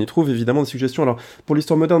 mais on y trouve évidemment des suggestions. Alors pour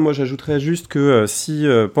l'histoire moderne, moi j'ajouterais juste que si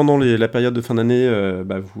pendant la période de fin d'année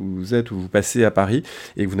vous êtes ou vous passez à Paris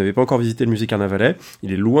et que vous n'avez pas encore visité le musée Carnavalet,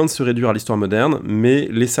 il est loin de se réduire à l'histoire moderne, mais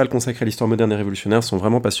les salles consacrées à l'histoire moderne et révolutionnaire sont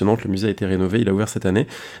vraiment passionnantes. Le musée a été rénové, il a ouvert cette année,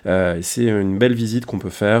 et c'est une belle visite qu'on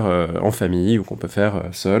peut faire en famille ou qu'on peut faire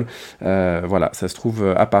seul. Voilà, ça se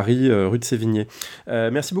trouve à Paris, rue de Sévigné.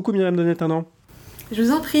 Merci beaucoup Myriam Donnet-Ternant. Je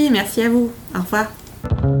vous en prie, merci à vous. Au revoir.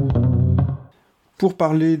 Pour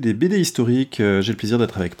parler des BD historiques, j'ai le plaisir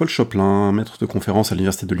d'être avec Paul Choplin, maître de conférence à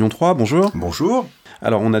l'Université de Lyon 3. Bonjour. Bonjour.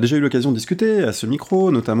 Alors, on a déjà eu l'occasion de discuter à ce micro,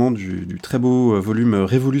 notamment du très beau volume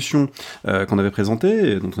Révolution qu'on avait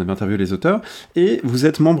présenté, dont on avait interviewé les auteurs, et vous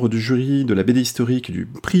êtes membre du jury de la BD historique du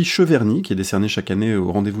prix Cheverny, qui est décerné chaque année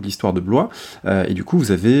au Rendez-vous de l'Histoire de Blois, et du coup,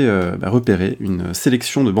 vous avez repéré une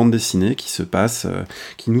sélection de bandes dessinées qui se passe,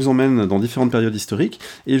 qui nous emmène dans différentes périodes historiques,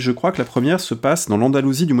 et je crois que la première se passe dans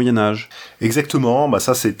l'Andalousie du Moyen-Âge. Exactement,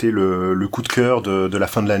 ça c'était le coup de cœur de la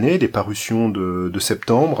fin de l'année, des parutions de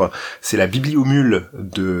septembre. C'est la Bibliomule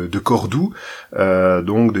de Cordoue,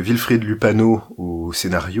 donc de Wilfrid Lupano au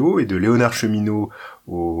scénario et de Léonard Cheminot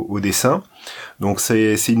au dessin. Donc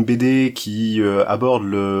c'est une BD qui aborde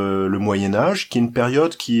le Moyen-Âge, qui est une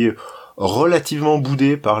période qui est relativement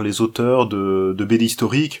boudée par les auteurs de BD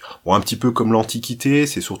historiques. Bon, un petit peu comme l'Antiquité,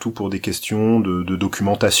 c'est surtout pour des questions de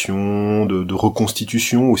documentation, de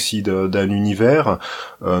reconstitution aussi d'un univers,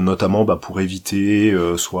 notamment pour éviter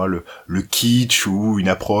soit le kitsch ou une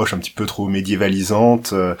approche un petit peu trop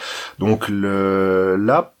médiévalisante. Donc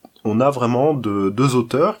là, on a vraiment deux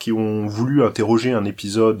auteurs qui ont voulu interroger un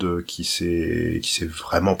épisode qui s'est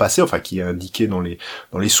vraiment passé, enfin qui est indiqué dans les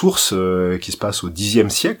sources, qui se passe au Xe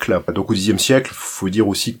siècle. Donc au Xe siècle, faut dire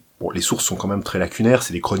aussi, les sources sont quand même très lacunaires,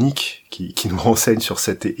 c'est des chroniques qui nous renseignent sur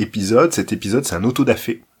cet épisode. Cet épisode, c'est un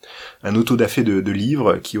autodafé de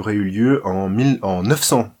livres qui aurait eu lieu en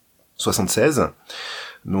 976.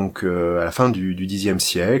 Donc à la fin du Xe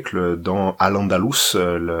siècle, dans Al-Andalus,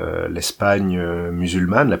 l'Espagne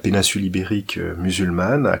musulmane, la péninsule ibérique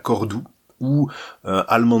musulmane, à Cordoue, où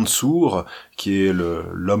Al-Mansour, qui est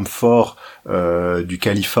l'homme fort du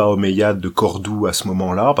califat omeyyade de Cordoue à ce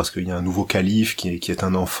moment-là, parce qu'il y a un nouveau calife qui est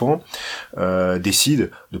un enfant, décide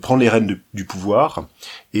de prendre les rênes du pouvoir,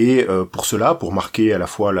 et pour cela, pour marquer à la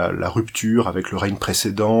fois la rupture avec le règne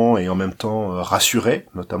précédent et en même temps rassurer,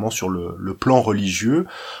 notamment sur le plan religieux,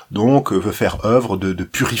 donc veut faire œuvre de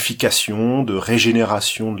purification, de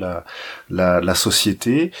régénération de la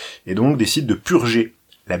société, et donc décide de purger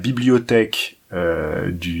la bibliothèque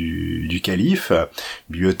du calife,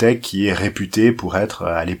 bibliothèque qui est réputée pour être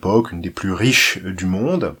à l'époque une des plus riches du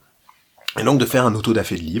monde, et donc de faire un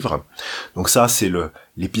autodafé de livres. Donc ça, c'est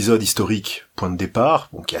l'épisode historique point de départ,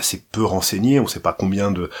 qui est assez peu renseigné. On ne sait pas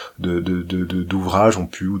combien d'ouvrages ou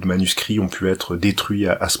de manuscrits ont pu être détruits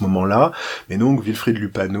à ce moment-là. Mais donc Wilfrid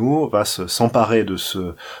Lupano va s'emparer de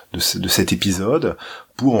cet épisode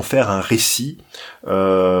pour en faire un récit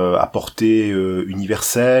à portée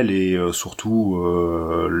universelle, et surtout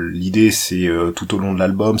l'idée, c'est tout au long de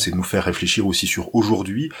l'album, c'est de nous faire réfléchir aussi sur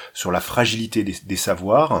aujourd'hui, sur la fragilité des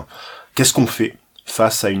savoirs. Qu'est-ce qu'on fait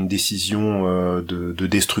face à une décision de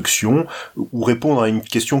destruction, ou répondre à une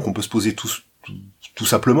question qu'on peut se poser tout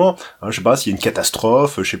simplement, je sais pas, s'il y a une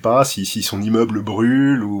catastrophe, je sais pas, si son immeuble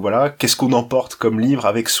brûle, ou voilà, qu'est-ce qu'on emporte comme livre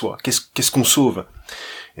avec soi, qu'est-ce qu'on sauve?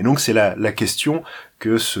 Et donc c'est la question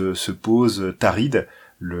que se pose Tarid,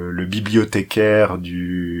 le bibliothécaire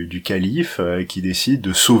du calife, qui décide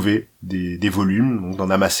de sauver des volumes, donc d'en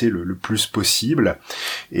amasser le plus possible,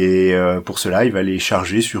 et pour cela il va les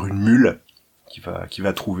charger sur une mule qu'il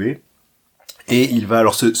va trouver. Et il va,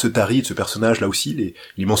 alors ce Tarid, ce personnage là aussi,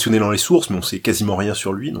 il est mentionné dans les sources, mais on sait quasiment rien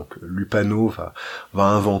sur lui, donc Lupano va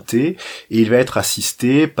inventer, et il va être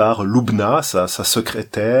assisté par Lubna, sa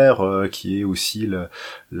secrétaire, qui est aussi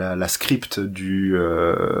la script de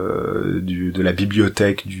la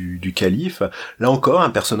bibliothèque du calife. Là encore,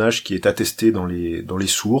 un personnage qui est attesté dans les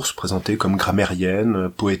sources, présenté comme grammairienne,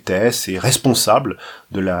 poétesse et responsable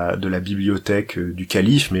de la bibliothèque du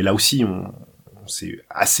calife, mais là aussi on sait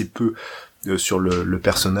assez peu sur le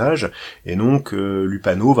personnage, et donc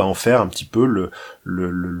Lupano va en faire un petit peu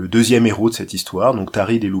le deuxième héros de cette histoire, donc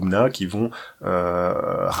Tarid et Lubna qui vont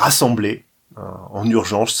rassembler en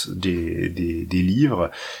urgence des livres,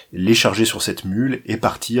 les charger sur cette mule et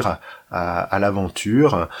partir à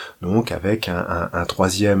l'aventure, donc avec un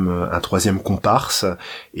troisième comparse,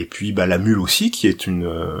 et puis la mule aussi qui est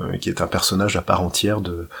un personnage à part entière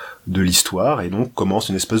de l'histoire, et donc commence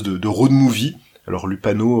une espèce de road movie. Alors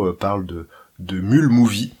Lupano parle de mule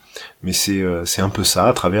movie, mais c'est un peu ça,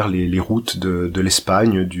 à travers les routes de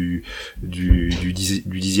l'Espagne du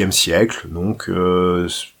Xe siècle. Donc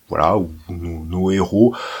voilà, où nos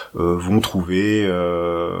héros vont trouver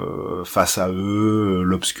face à eux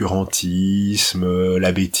l'obscurantisme,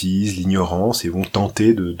 la bêtise, l'ignorance, et vont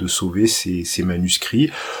tenter de sauver ces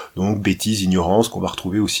manuscrits. Donc bêtise, ignorance, qu'on va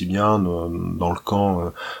retrouver aussi bien dans le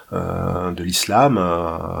camp de l'islam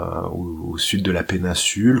au sud de la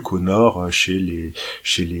péninsule qu'au nord chez les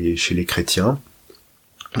chrétiens.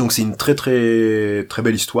 Donc c'est une très très très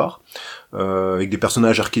belle histoire. Avec des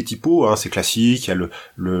personnages archétypaux, hein, c'est classique. Il y a le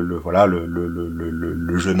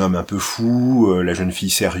jeune homme un peu fou, la jeune fille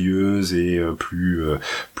sérieuse et plus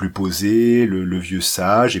posée, le vieux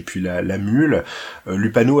sage, et puis la mule.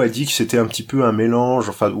 Lupano a dit que c'était un petit peu un mélange,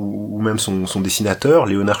 enfin, ou même son dessinateur,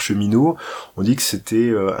 Léonard Cheminot, on dit que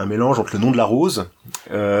c'était un mélange entre Le Nom de la Rose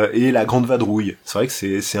et La Grande Vadrouille. C'est vrai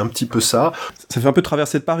que c'est un petit peu ça. Ça fait un peu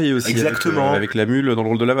Traversée de Paris aussi. Exactement. Avec la mule dans le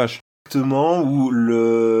rôle de la vache. Où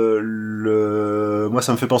moi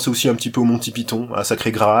ça me fait penser aussi un petit peu au Monty Python, à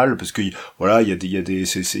Sacré Graal, parce que voilà, il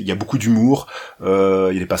y a beaucoup d'humour, il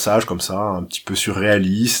y a des passages comme ça un petit peu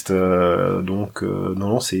surréalistes, donc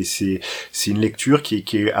non, c'est une lecture qui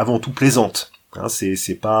est avant tout plaisante. Hein,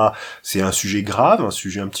 c'est un sujet grave, un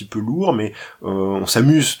sujet un petit peu lourd, mais on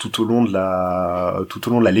s'amuse tout au long de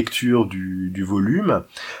la lecture du volume,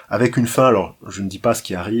 avec une fin. Alors, je ne dis pas ce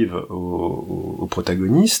qui arrive au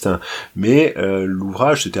protagoniste, mais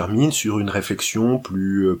l'ouvrage se termine sur une réflexion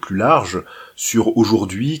plus large sur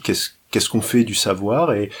aujourd'hui, qu'est-ce qu'on fait du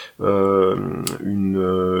savoir, et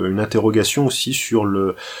une interrogation aussi sur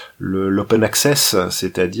l'open access,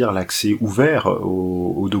 c'est-à-dire l'accès ouvert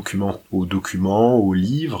aux documents, aux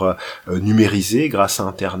livres numérisés grâce à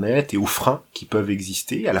Internet, et aux freins qui peuvent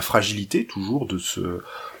exister, à la fragilité toujours de ce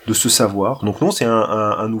savoir. Donc non, c'est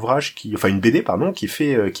un ouvrage une BD pardon, qui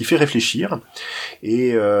fait réfléchir,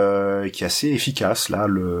 et qui est assez efficace. Là,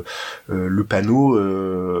 Lupano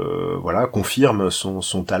voilà, confirme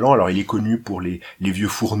son talent. Alors il est connu pour les vieux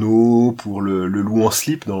fourneaux, pour le loup en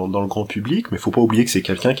slip dans le grand public, mais faut pas oublier que c'est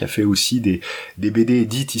quelqu'un qui a fait aussi des BD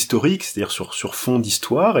dites historiques, c'est-à-dire sur fond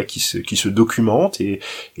d'histoire, et qui se documente et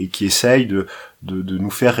qui essaye de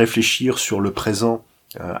nous faire réfléchir sur le présent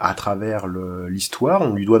à travers l'histoire.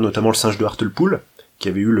 On lui doit notamment Le Singe de Hartlepool, qui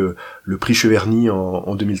avait eu le prix Cheverny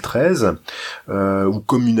en 2013, ou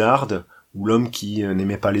Communard, ou L'homme qui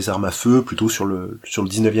n'aimait pas les armes à feu, plutôt sur le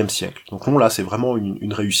 19e siècle. Donc là, c'est vraiment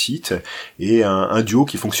une réussite, et un duo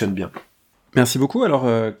qui fonctionne bien. Merci beaucoup. Alors,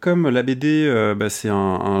 comme la BD, c'est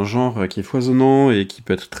un genre qui est foisonnant et qui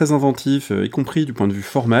peut être très inventif, y compris du point de vue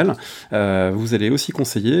formel, vous allez aussi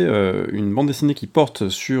conseiller une bande dessinée qui porte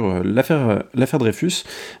sur l'affaire Dreyfus,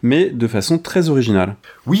 mais de façon très originale.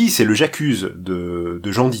 Oui, c'est Le J'accuse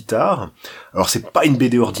de Jean Dittard. Alors, c'est pas une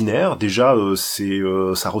BD ordinaire. Déjà,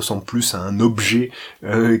 ça ressemble plus à un objet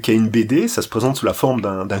qu'à une BD. Ça se présente sous la forme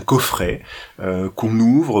d'un coffret qu'on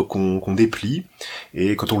ouvre, qu'on déplie,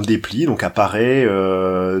 et quand on le déplie, donc apparaît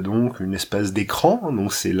donc une espèce d'écran.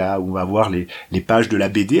 Donc c'est là où on va voir les pages de la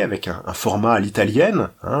BD avec un format à l'italienne,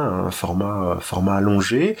 hein, un format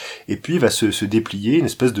allongé, et puis va se déplier une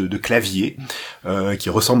espèce de clavier qui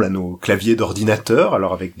ressemble à nos claviers d'ordinateur,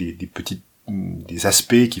 alors avec des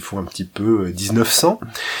aspects qui font un petit peu 1900.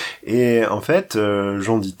 Et en fait,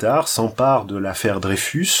 Jean Dittard s'empare de l'affaire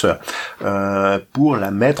Dreyfus pour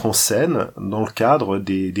la mettre en scène dans le cadre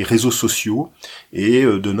des réseaux sociaux et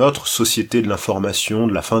de notre société de l'information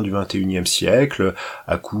de la fin du XXIe siècle,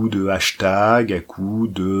 à coup de hashtags, à coup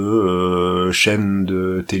de chaînes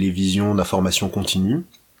de télévision d'information continue.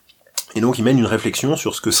 Et donc il mène une réflexion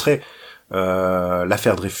sur ce que serait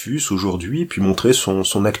l'affaire Dreyfus aujourd'hui, puis montrer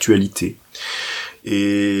son actualité.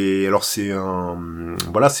 Et alors c'est quand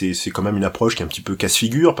même une approche qui est un petit peu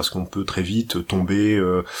casse-figure, parce qu'on peut très vite tomber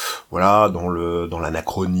dans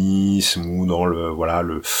l'anachronisme, ou dans la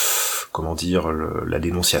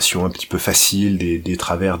dénonciation un petit peu facile des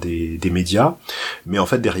travers des médias. Mais en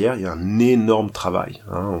fait derrière il y a un énorme travail,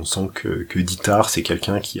 hein. On sent que Dittard, c'est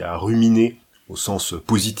quelqu'un qui a ruminé au sens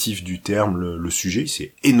positif du terme le sujet.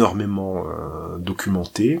 C'est énormément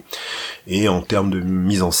documenté, et en termes de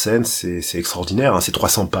mise en scène c'est extraordinaire, hein. C'est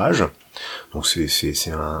 300 pages, donc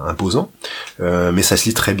c'est imposant, mais ça se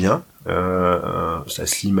lit très bien. Ça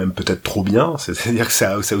se lit même peut-être trop bien, c'est-à-dire que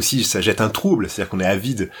ça aussi ça jette un trouble, c'est-à-dire qu'on est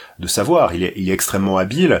avide de savoir. Il est extrêmement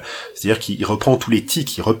habile, c'est-à-dire qu'il reprend tous les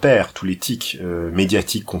tics, il repère tous les tics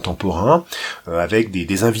médiatiques contemporains, avec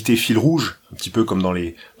des invités fil rouge un petit peu comme dans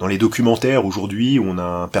les documentaires aujourd'hui, où on a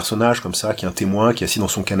un personnage comme ça qui est un témoin, qui est assis dans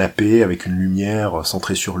son canapé avec une lumière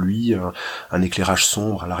centrée sur lui, un éclairage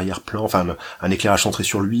sombre à l'arrière-plan, enfin un éclairage centré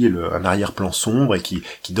sur lui et un arrière-plan sombre, et qui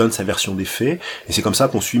donne sa version des faits. Et c'est comme ça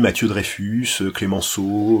qu'on suit Mathieu Dreyfus,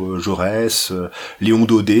 Clémenceau, Jaurès, Léon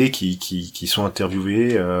Daudet, qui sont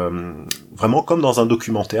interviewés vraiment comme dans un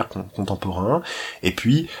documentaire contemporain. Et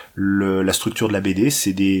puis la structure de la BD,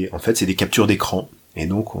 c'est des captures d'écran. Et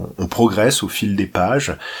donc on progresse au fil des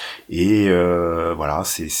pages, et voilà,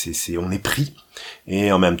 on est pris.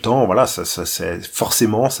 Et en même temps, voilà, ça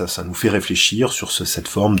forcément, ça nous fait réfléchir sur cette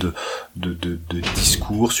forme de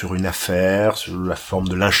discours sur une affaire, sur la forme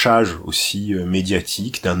de lynchage aussi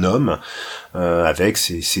médiatique d'un homme, avec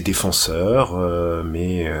ses défenseurs,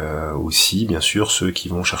 mais aussi bien sûr ceux qui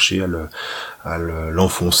vont chercher à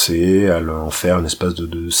l'enfoncer, à en faire une espèce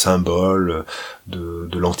de symbole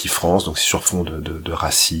de l'anti-France. Donc c'est sur fond de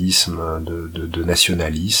racisme, de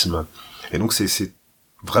nationalisme. Et donc c'est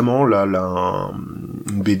vraiment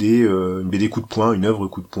une BD coup de poing, une œuvre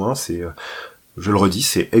coup de poing. C'est, je le redis,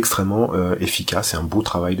 c'est extrêmement efficace. C'est un beau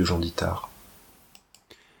travail de Jean Dittard.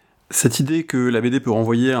 Cette idée que la BD peut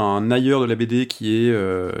renvoyer à un ailleurs de la BD qui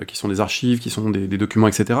sont des archives, qui sont des documents,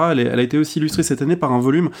 etc., elle a été aussi illustrée cette année par un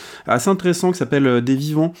volume assez intéressant qui s'appelle Des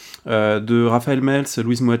Vivants, de Raphaël Mels,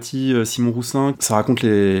 Louise Moiti, Simon Roussin. Ça raconte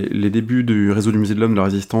les débuts du réseau du Musée de l'Homme de la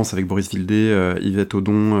Résistance avec Boris Vildé, Yvette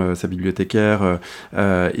Audon, sa bibliothécaire,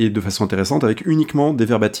 et de façon intéressante, avec uniquement des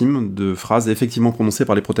verbatims de phrases effectivement prononcées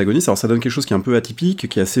par les protagonistes. Alors ça donne quelque chose qui est un peu atypique,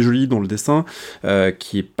 qui est assez joli dans le dessin,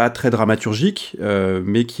 qui est pas très dramaturgique,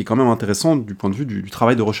 mais qui est quand même intéressant du point de vue du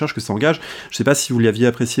travail de recherche que ça engage. Je sais pas si vous l'aviez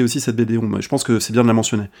apprécié aussi, cette BD, je pense que c'est bien de la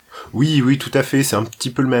mentionner. Oui, tout à fait, c'est un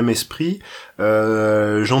petit peu le même esprit.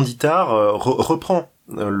 Jean Dittard reprend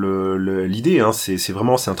l'idée, hein, c'est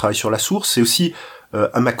un travail sur la source, c'est aussi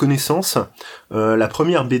à ma connaissance la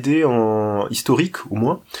première BD historique au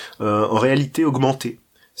moins en réalité augmentée.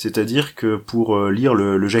 C'est-à-dire que pour lire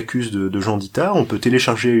le J'accuse de Jean Dittard, on peut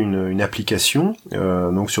télécharger une application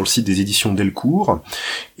donc sur le site des éditions Delcourt,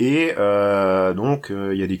 et donc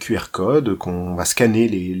il y a des QR codes qu'on va scanner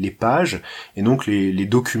les pages, et donc les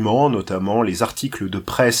documents, notamment les articles de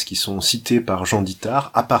presse qui sont cités par Jean Dittard,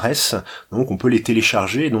 apparaissent. Donc on peut les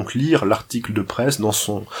télécharger et donc lire l'article de presse dans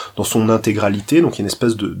son intégralité. Donc il y a une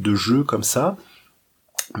espèce de jeu comme ça.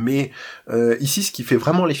 Mais ici, ce qui fait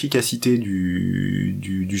vraiment l'efficacité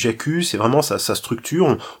du J'accuse, c'est vraiment sa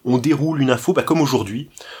structure. On déroule une info, comme aujourd'hui.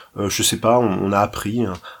 Je sais pas, on a appris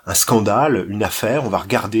un scandale, une affaire. On va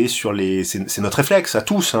regarder sur c'est notre réflexe à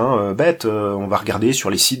tous, hein, bête. On va regarder sur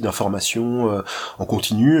les sites d'information en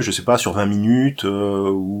continu. Je sais pas, sur 20 minutes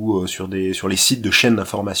ou sur les sites de chaînes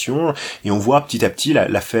d'information, et on voit petit à petit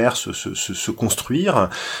l'affaire se construire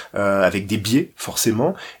avec des biais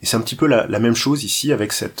forcément. Et c'est un petit peu la même chose ici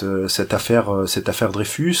avec cette affaire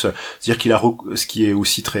Dreyfus, c'est-à-dire ce qui est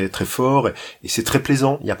aussi très très fort, et c'est très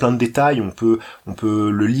plaisant. Il y a plein de détails, on peut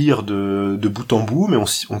le lire de bout en bout, mais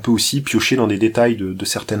on peut aussi piocher dans des détails de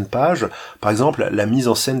certaines pages. Par exemple, la mise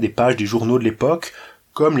en scène des pages des journaux de l'époque,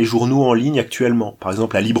 comme les journaux en ligne actuellement. Par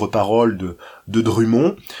exemple, la Libre Parole de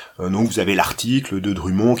Drummond. Donc vous avez l'article de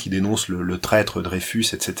Drummond qui dénonce le traître Dreyfus,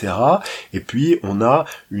 etc. Et puis on a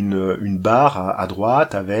une barre à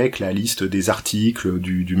droite avec la liste des articles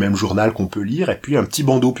du même journal qu'on peut lire, et puis un petit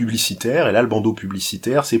bandeau publicitaire. Et là, le bandeau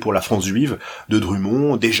publicitaire, c'est pour la France juive de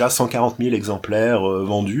Drummond, déjà 140 000 exemplaires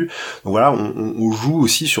vendus. Donc voilà, on joue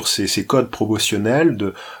aussi sur ces codes promotionnels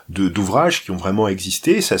d'ouvrages qui ont vraiment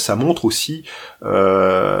existé. Ça montre aussi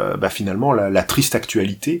finalement la triste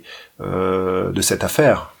actualité de cette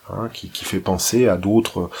affaire, hein, qui fait penser à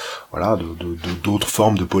d'autres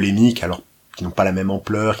formes de polémiques, alors qui n'ont pas la même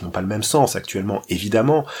ampleur, qui n'ont pas le même sens actuellement,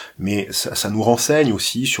 évidemment, mais ça nous renseigne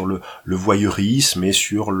aussi sur le voyeurisme et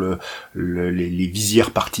sur les visières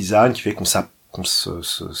partisanes, qui fait qu'on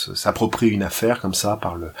s'approprie une affaire comme ça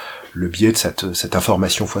par le biais de cette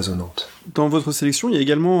information foisonnante. Dans votre sélection, il y a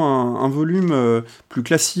également un volume plus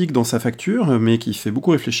classique dans sa facture, mais qui fait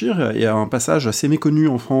beaucoup réfléchir, et un passage assez méconnu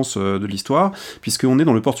en France de l'histoire, puisqu'on est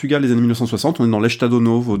dans le Portugal des années 1960, on est dans l'Estado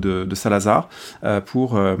Novo de Salazar,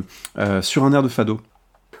 sur un air de fado.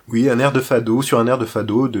 Oui, sur un air de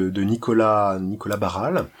fado de Nicolas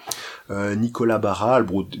Barral. Nicolas Barral,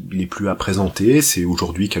 il est plus à présenter, c'est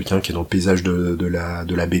aujourd'hui quelqu'un qui est dans le paysage de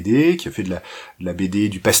la BD, qui a fait de la BD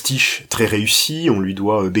du pastiche très réussi. On lui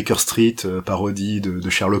doit Baker Street, parodie de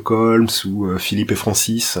Sherlock Holmes, ou Philippe et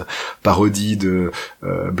Francis, parodie de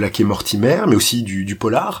Black et Mortimer, mais aussi du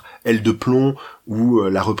polar, Aile de plomb, ou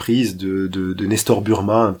la reprise de Nestor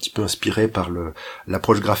Burma, un petit peu inspirée par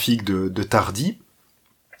l'approche graphique de Tardy.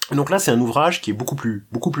 Donc là, c'est un ouvrage qui est beaucoup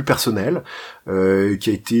plus personnel, qui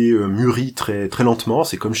a été mûri très très lentement.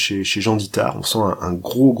 C'est comme chez Jean Dittard, on sent un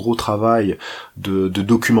gros travail de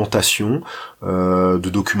documentation,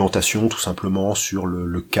 tout simplement sur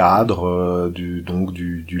le cadre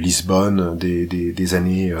du Lisbonne des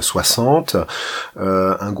années 60.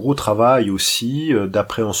 Un gros travail aussi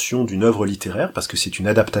d'appréhension d'une œuvre littéraire, parce que c'est une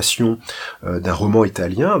adaptation d'un roman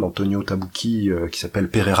italien d'Antonio Tabucchi qui s'appelle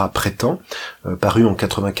Pereira Prétend, paru en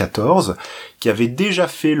 94, qui avait déjà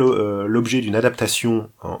fait l'objet d'une adaptation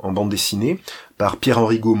en bande dessinée par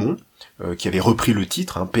Pierre-Henri Gaumont, qui avait repris le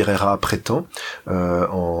titre, Pereira Prétend,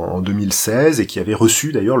 en 2016, et qui avait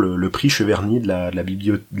reçu d'ailleurs le prix Cheverny de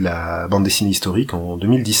la bande dessinée historique en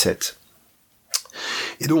 2017.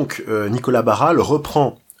 Et donc Nicolas Barral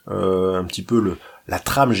reprend un petit peu la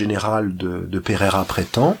trame générale de Pereira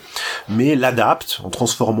Prétend, mais l'adapte en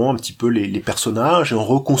transformant un petit peu les personnages et en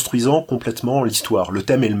reconstruisant complètement l'histoire. Le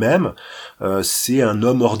thème est le même, c'est un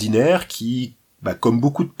homme ordinaire qui, comme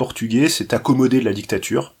beaucoup de Portugais, s'est accommodé de la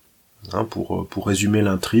dictature, pour résumer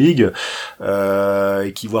l'intrigue,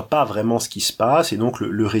 et qui voit pas vraiment ce qui se passe, et donc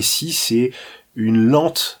le récit, c'est une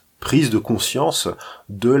lente prise de conscience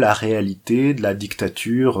de la réalité de la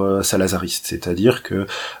dictature salazariste. C'est-à-dire que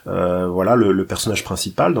le personnage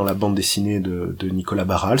principal dans la bande dessinée de Nicolas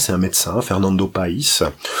Barral, c'est un médecin, Fernando País,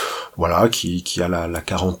 qui a la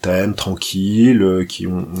quarantaine, tranquille,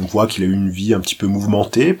 on voit qu'il a eu une vie un petit peu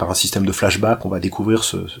mouvementée par un système de flashback, on va découvrir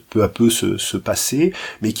peu à peu ce passé,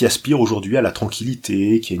 mais qui aspire aujourd'hui à la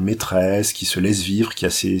tranquillité, qui a une maîtresse, qui se laisse vivre, qui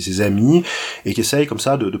a ses amis, et qui essaye comme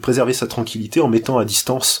ça de préserver sa tranquillité en mettant à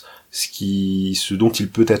distance ce dont il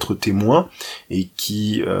peut être témoin, et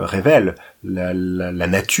qui révèle la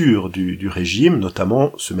nature du régime.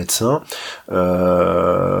 Notamment, ce médecin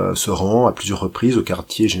se rend à plusieurs reprises au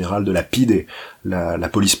quartier général de la PIDE, la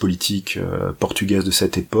police politique portugaise de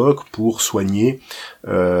cette époque, pour soigner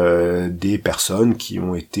des personnes qui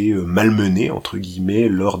ont été malmenées, entre guillemets,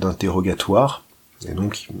 lors d'interrogatoires. Et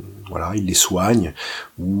donc, il les soigne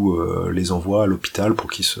ou les envoie à l'hôpital pour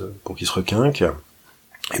qu'ils se requinquent.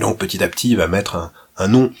 Et donc petit à petit, il va mettre un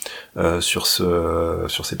nom sur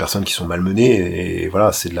ces personnes qui sont malmenées, et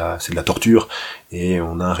voilà, c'est de la torture, et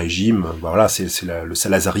on a un régime, c'est le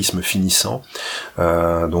salazarisme finissant,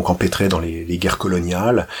 donc empêtré dans les guerres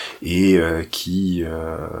coloniales, et qui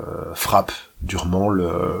frappe durement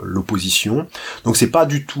l'opposition. Donc c'est pas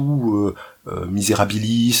du tout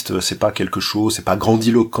misérabiliste, c'est pas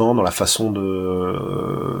grandiloquent dans la façon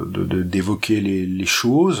d'évoquer les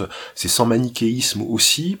choses. C'est sans manichéisme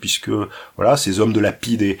aussi, puisque ces hommes de la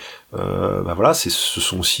PIDE, ce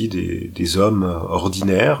sont aussi des hommes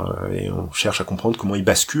ordinaires, et on cherche à comprendre comment ils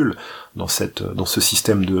basculent dans ce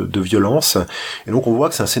système de violence. Et donc on voit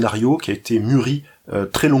que c'est un scénario qui a été mûri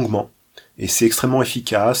très longuement. Et c'est extrêmement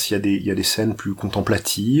efficace, il y a des scènes plus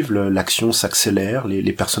contemplatives, l'action s'accélère,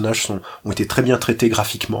 les personnages ont été très bien traités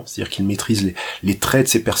graphiquement, c'est-à-dire qu'ils maîtrisent les traits de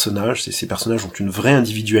ces personnages. Ces personnages ont une vraie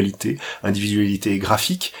individualité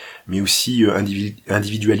graphique, mais aussi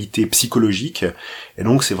individualité psychologique. Et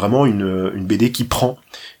donc c'est vraiment une BD qui prend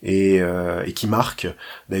et qui marque.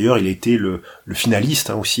 D'ailleurs, il a été le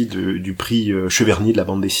finaliste aussi du prix Cheverny de la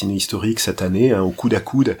bande dessinée historique cette année, au coude à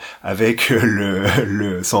coude avec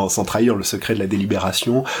sans trahir le secret de la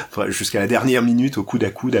délibération, jusqu'à la dernière minute au coude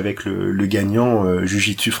à coude avec le gagnant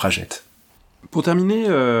Jujitsu Fragette. Pour terminer,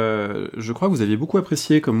 je crois que vous aviez beaucoup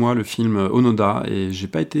apprécié, comme moi, le film Onoda, et j'ai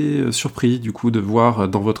pas été surpris, du coup, de voir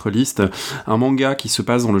dans votre liste un manga qui se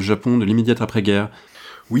passe dans le Japon de l'immédiate après-guerre.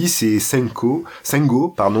 Oui, c'est Sengo,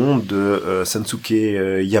 de Sansuke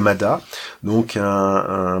Yamada, donc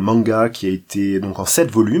un manga qui a été donc en 7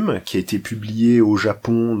 volumes, qui a été publié au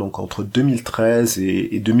Japon donc entre 2013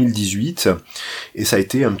 et 2018, et ça a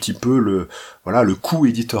été un petit peu le coup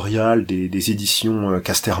éditorial des éditions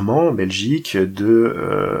Casterman en Belgique de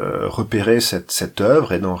repérer cette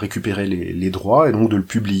œuvre et d'en récupérer les droits, et donc de le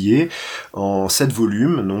publier en 7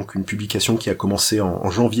 volumes, donc une publication qui a commencé en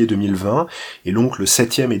janvier 2020, et donc le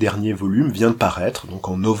 7e et dernier volume vient de paraître, donc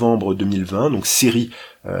en novembre 2020, donc série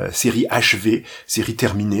achevée, série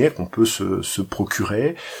terminée, qu'on peut se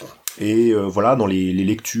procurer. Et dans les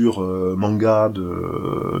lectures manga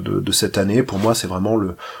de cette année, pour moi c'est vraiment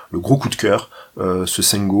le gros coup de cœur, ce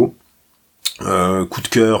Sengo. Coup de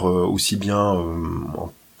cœur aussi bien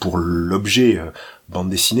pour l'objet bande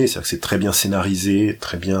dessinée, c'est-à-dire que c'est très bien scénarisé,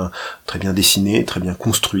 très bien dessiné, très bien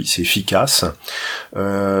construit, c'est efficace.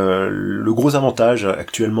 Le gros avantage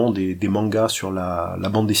actuellement des mangas sur la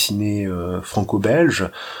bande dessinée franco-belge,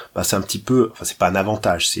 bah c'est un petit peu, enfin c'est pas un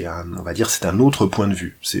avantage, on va dire c'est un autre point de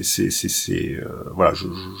vue. Voilà,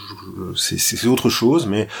 c'est autre chose,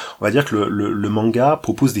 mais on va dire que le manga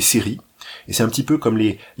propose des séries. Et c'est un petit peu comme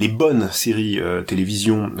les bonnes séries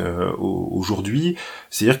télévision aujourd'hui,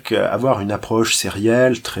 c'est-à-dire qu'avoir une approche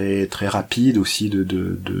sérielle très très rapide aussi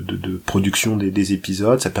de production des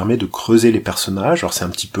épisodes, ça permet de creuser les personnages. Alors c'est un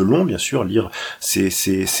petit peu long bien sûr lire ces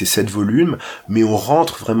 7 volumes, mais on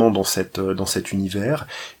rentre vraiment dans cet univers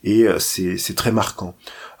et c'est très marquant.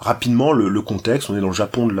 Rapidement, le contexte, on est dans le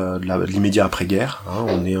Japon de l'immédiat après-guerre, hein,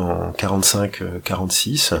 on est en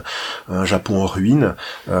 45-46, un Japon en ruine,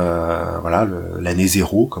 voilà, l'année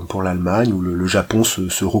zéro, comme pour l'Allemagne, où le Japon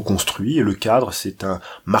se reconstruit, et le cadre, c'est un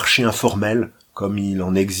marché informel, comme il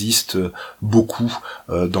en existe beaucoup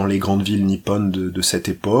dans les grandes villes nippones de cette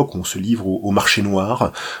époque, où on se livre au marché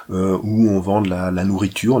noir, où on vend de la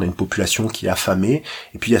nourriture, on a une population qui est affamée,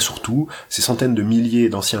 et puis il y a surtout ces centaines de milliers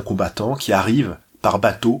d'anciens combattants qui arrivent par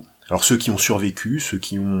bateau. Alors ceux qui ont survécu, ceux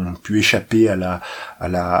qui ont pu échapper à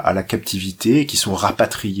la captivité, qui sont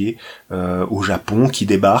rapatriés au Japon, qui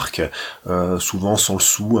débarquent souvent sans le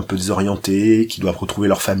sou, un peu désorientés, qui doivent retrouver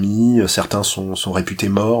leur famille. Certains sont réputés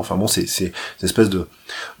morts. Enfin bon, c'est une espèce de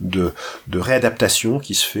réadaptation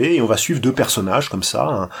qui se fait, et on va suivre 2 personnages comme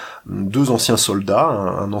ça, 2 anciens soldats,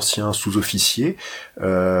 un ancien sous-officier,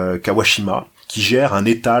 Kawashima, qui gère un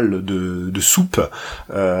étal de soupe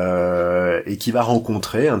et qui va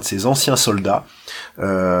rencontrer un de ses anciens soldats,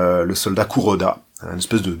 le soldat Kuroda, une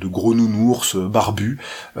espèce de gros nounours barbu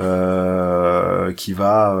qui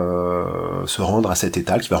va se rendre à cet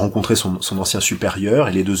étal, qui va rencontrer son ancien supérieur,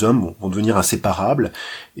 et les 2 hommes vont devenir inséparables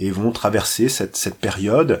et vont traverser cette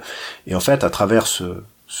période. Et en fait, à travers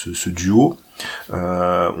ce duo,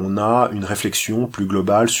 on a une réflexion plus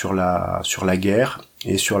globale sur la guerre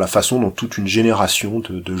et sur la façon dont toute une génération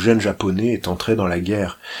de jeunes japonais est entrée dans la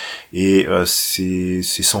guerre. Et c'est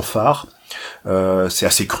sans phare, c'est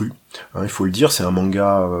assez cru, hein, il faut le dire, c'est un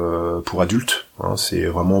manga pour adultes, hein, c'est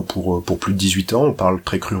vraiment pour plus de 18 ans, on parle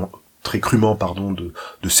très crûment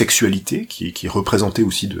de sexualité qui est représentée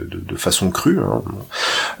aussi de façon crue,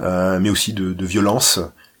 hein, mais aussi de violence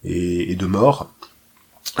et de mort.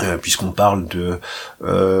 Puisqu'on parle des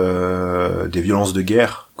violences de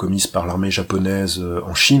guerre commises par l'armée japonaise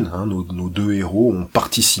en Chine, hein, nos 2 héros ont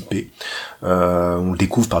participé, on le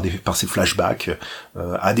découvre par ces flashbacks,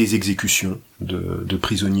 à des exécutions de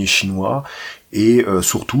prisonniers chinois, et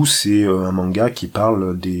surtout c'est un manga qui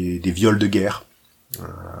parle des viols de guerre.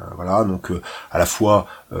 Voilà, donc à la fois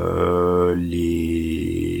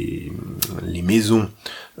les maisons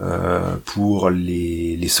pour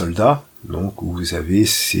les soldats, donc où vous avez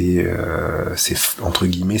ces entre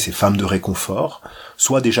guillemets ces femmes de réconfort,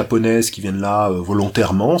 soit des japonaises qui viennent là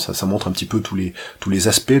volontairement, ça montre un petit peu tous les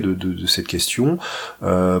aspects de cette question,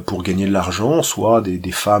 pour gagner de l'argent, soit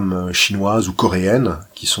des femmes chinoises ou coréennes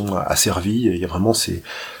qui sont asservies. Il y a vraiment ces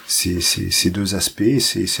 2 aspects,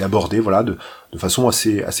 c'est abordé voilà de façon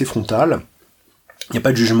assez frontale. Il n'y a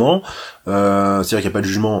pas de jugement, c'est-à-dire qu'il n'y a pas de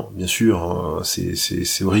jugement, bien sûr,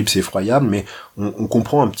 c'est horrible, c'est effroyable, mais on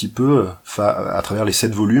comprend un petit peu, à travers les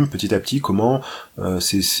 7 volumes, petit à petit, comment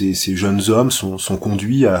ces jeunes hommes sont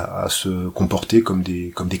conduits à se comporter comme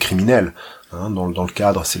des criminels. Hein, dans le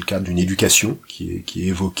cadre, c'est le cadre d'une éducation qui est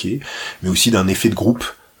évoquée, mais aussi d'un effet de groupe,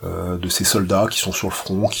 de ces soldats qui sont sur le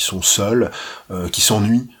front, qui sont seuls, qui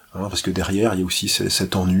s'ennuient. Hein, parce que derrière il y a aussi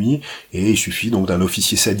cet ennui, et il suffit donc d'un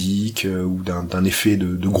officier sadique ou d'un effet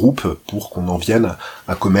de groupe pour qu'on en vienne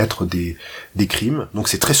à commettre des crimes. Donc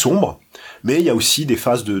c'est très sombre, mais il y a aussi des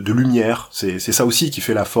phases de lumière. C'est ça aussi qui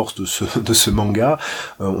fait la force de ce manga.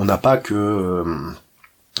 On n'a pas que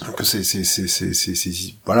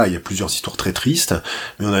voilà, il y a plusieurs histoires très tristes,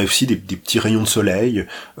 mais on a aussi des petits rayons de soleil,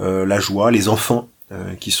 la joie, les enfants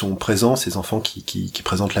qui sont présents, ces enfants qui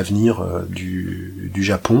présentent l'avenir du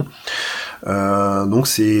Japon. Donc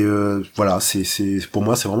c'est voilà, c'est pour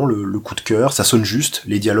moi c'est vraiment le coup de cœur. Ça sonne juste,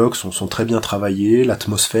 les dialogues sont très bien travaillés,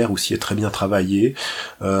 l'atmosphère aussi est très bien travaillée.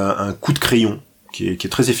 Un coup de crayon qui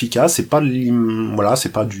est très efficace. C'est pas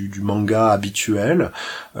c'est pas du manga habituel.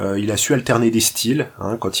 Il a su alterner des styles.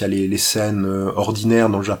 Quand il y a les scènes ordinaires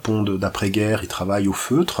dans le Japon d'après-guerre, il travaille au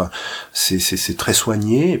feutre. C'est très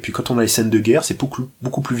soigné. Et puis quand on a les scènes de guerre, c'est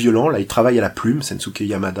beaucoup plus violent. Là, il travaille à la plume, Sensuke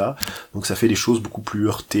Yamada. Donc ça fait des choses beaucoup plus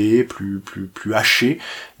heurtées, plus hachées,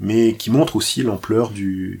 mais qui montrent aussi l'ampleur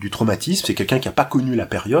du traumatisme. C'est quelqu'un qui a pas connu la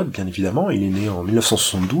période, bien évidemment. Il est né en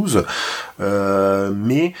 1972,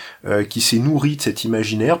 mais qui s'est nourri de cet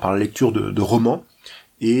imaginaire par la lecture de romans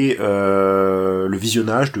et le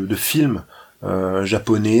visionnage de films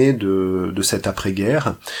japonais de cette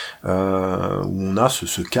après-guerre, où on a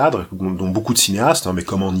ce cadre dont beaucoup de cinéastes, mais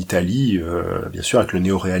comme en Italie, bien sûr avec le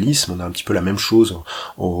néoréalisme, on a un petit peu la même chose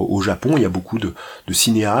au Japon. Il y a beaucoup de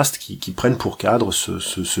cinéastes qui prennent pour cadre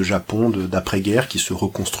ce Japon d'après-guerre qui se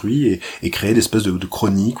reconstruit et crée des espèces de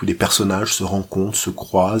chroniques où des personnages se rencontrent, se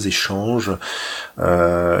croisent, échangent,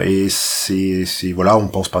 et c'est voilà, on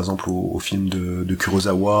pense par exemple au film de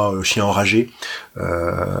Kurosawa, Chien enragé,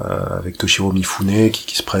 avec Toshiro Mifune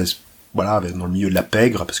qui se presse dans le milieu de la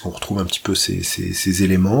pègre, parce qu'on retrouve un petit peu ces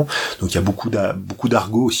éléments. Donc il y a beaucoup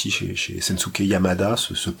d'argot aussi chez Sensuke Yamada,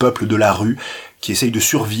 ce peuple de la rue qui essaye de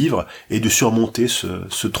survivre et de surmonter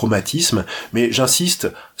ce traumatisme. Mais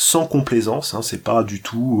j'insiste, sans complaisance, c'est pas du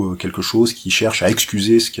tout quelque chose qui cherche à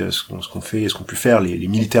excuser ce qu'ont pu faire les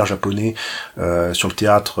militaires japonais sur le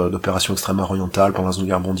théâtre d'opérations extrême-orientales pendant la Seconde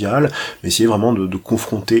Guerre mondiale, mais essayer vraiment de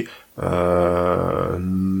confronter la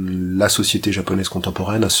société japonaise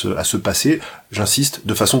contemporaine à ce passé, j'insiste,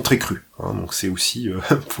 de façon très crue. Donc c'est aussi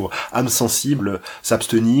pour âme sensible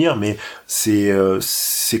s'abstenir, mais c'est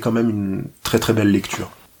quand même une très très belle lecture.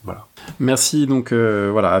 Voilà. Merci, donc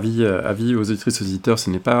avis aux auditrices et aux auditeurs, ce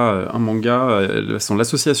n'est pas un manga,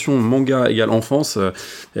 l'association manga égale enfance,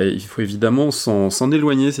 il faut évidemment s'en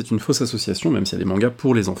éloigner, c'est une fausse association, même s'il y a des mangas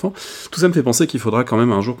pour les enfants. Tout ça me fait penser qu'il faudra quand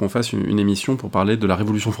même un jour qu'on fasse une émission pour parler de la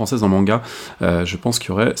Révolution française en manga. Je pense qu'il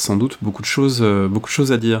y aurait sans doute beaucoup de choses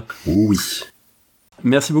à dire. Oui.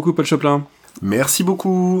 Merci beaucoup Paul Choplin. Merci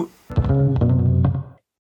beaucoup.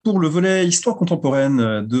 Pour le volet histoire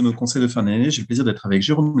contemporaine de nos conseils de fin d'année, j'ai le plaisir d'être avec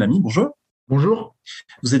Jérôme Lamy. Bonjour. Bonjour.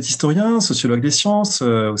 Vous êtes historien, sociologue des sciences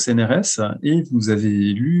au CNRS, et vous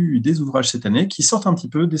avez lu des ouvrages cette année qui sortent un petit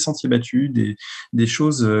peu des sentiers battus, des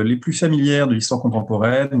choses les plus familières de l'histoire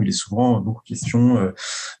contemporaine, où il est souvent beaucoup question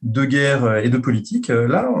de guerre et de politique.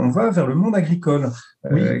 Là, on va vers le monde agricole.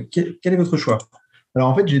 Oui. Quel est votre choix ? Alors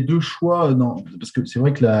en fait, j'ai deux choix, parce que c'est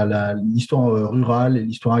vrai que l'histoire rurale et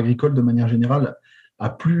l'histoire agricole, de manière générale, a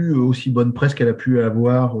plus aussi bonne presse qu'elle a pu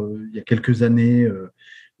avoir il y a quelques années,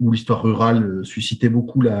 où l'histoire rurale suscitait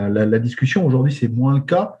beaucoup la discussion. Aujourd'hui, c'est moins le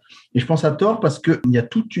cas. Et je pense à tort, parce qu'il y a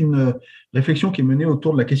toute une réflexion qui est menée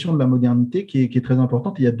autour de la question de la modernité qui est très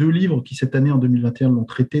importante. Il y a deux livres qui, cette année, en 2021, l'ont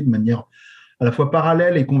traité de manière à la fois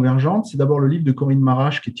parallèle et convergente. C'est d'abord le livre de Corinne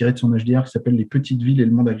Marache, qui est tiré de son HDR, qui s'appelle « Les petites villes et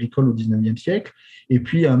le monde agricole au XIXe siècle ». Et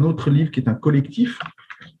puis un autre livre qui est un collectif,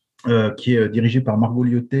 qui est dirigé par Margot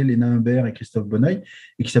Lyotet, Léna Humbert et Christophe Bonneuil,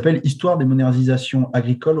 et qui s'appelle « Histoire des modernisations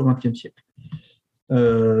agricoles au XXe siècle ».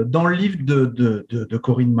 Dans le livre de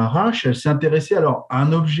Corinne Marache, elle s'est intéressée à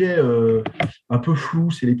un objet un peu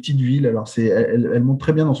flou, c'est les petites villes. Alors elle montre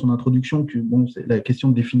très bien dans son introduction que c'est la question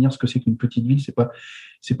de définir ce que c'est qu'une petite ville,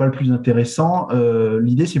 c'est pas le plus intéressant.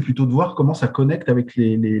 L'idée, c'est plutôt de voir comment ça connecte avec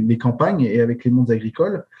les campagnes et avec les mondes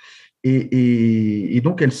agricoles. Et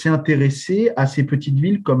donc, elle s'est intéressée à ces petites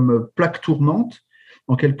villes comme plaque tournante,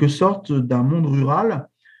 en quelque sorte, d'un monde rural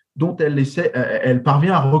dont elle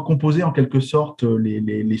parvient à recomposer en quelque sorte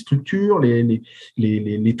les structures,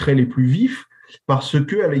 les traits les plus vifs, parce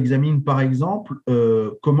qu'elle examine par exemple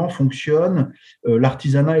comment fonctionne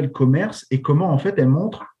l'artisanat et le commerce, et comment en fait elle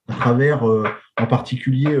montre, à travers en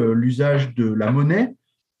particulier l'usage de la monnaie,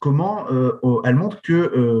 comment elle montre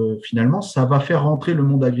que finalement ça va faire rentrer le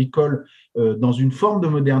monde agricole dans une forme de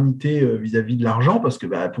modernité vis-à-vis de l'argent, parce que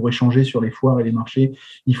pour échanger sur les foires et les marchés,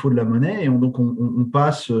 il faut de la monnaie, et donc on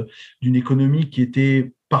passe d'une économie qui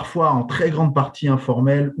était parfois en très grande partie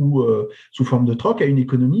informelle ou sous forme de troc à une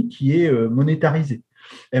économie qui est monétarisée.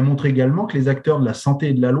 Elle montre également que les acteurs de la santé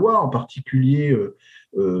et de la loi, en particulier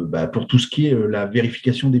pour tout ce qui est la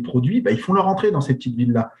vérification des produits, ils font leur entrée dans ces petites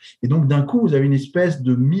villes-là. Et donc, d'un coup, vous avez une espèce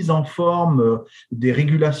de mise en forme des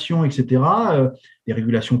régulations, etc., des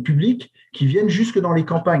régulations publiques qui viennent jusque dans les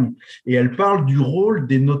campagnes. Et elle parle du rôle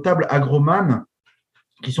des notables agromanes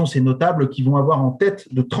qui sont ces notables qui vont avoir en tête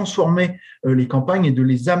de transformer les campagnes et de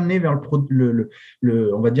les amener vers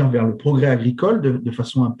on va dire vers le progrès agricole de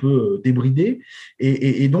façon un peu débridée.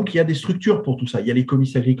 Et donc, il y a des structures pour tout ça. Il y a les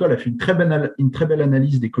comices agricoles, a fait une très belle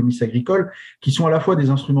analyse des comices agricoles qui sont à la fois des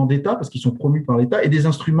instruments d'État, parce qu'ils sont promus par l'État, et des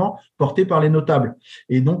instruments portés par les notables.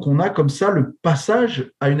 Et donc, on a comme ça le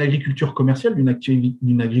passage à une agriculture commerciale,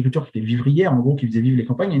 d'une agriculture qui était vivrière, en gros, qui faisait vivre les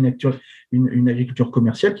campagnes, à une agriculture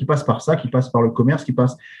commerciale qui passe par ça, qui passe par le commerce, qui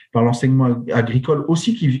passe par l'enseignement agricole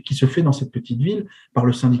aussi, qui se fait dans cette petite ville, par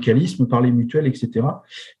le syndicalisme, par les mutuelles, etc.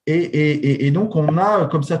 Et donc, on a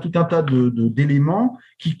comme ça tout un tas d'éléments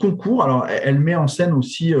qui concourent. Alors, elle met en scène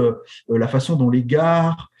aussi la façon dont les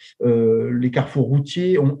gares, les carrefours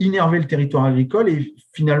routiers ont innervé le territoire agricole et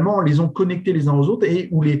finalement les ont connectés les uns aux autres, et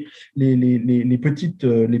où les petites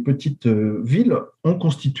villes ont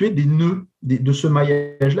constitué des nœuds de ce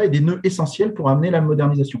maillage-là, et des nœuds essentiels pour amener la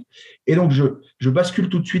modernisation. Et donc, je bascule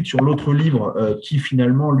tout de suite sur l'autre livre qui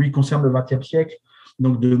finalement, lui, concerne le XXe siècle,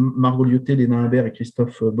 donc de Margot Liottet, Léna Imbert et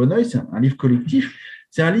Christophe Bonneuil. C'est un livre collectif.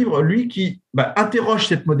 C'est un livre, lui, qui interroge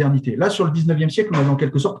cette modernité. Là, sur le XIXe siècle, on a en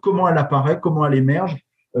quelque sorte comment elle apparaît, comment elle émerge,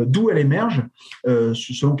 d'où elle émerge,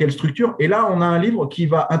 selon quelle structure. Et là, on a un livre qui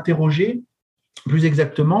va interroger plus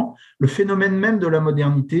exactement le phénomène même de la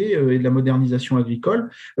modernité et de la modernisation agricole.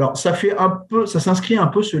 Alors, ça s'inscrit un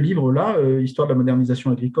peu ce livre-là, Histoire de la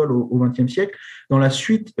modernisation agricole au XXe siècle, dans la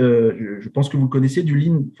suite, je pense que vous le connaissez, du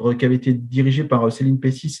livre qui avait été dirigé par Céline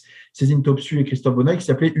Pessis, Cézanne Topsu et Christophe Bonneuil, qui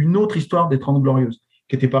s'appelait Une autre histoire des Trente Glorieuses,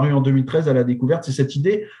 qui était paru en 2013 à la Découverte. C'est cette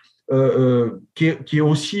idée qui est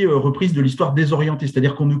aussi reprise de l'histoire désorientée,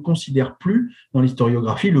 c'est-à-dire qu'on ne considère plus dans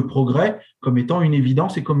l'historiographie le progrès comme étant une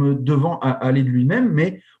évidence et comme devant aller de lui-même,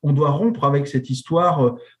 mais on doit rompre avec cette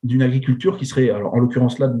histoire d'une agriculture qui serait, alors en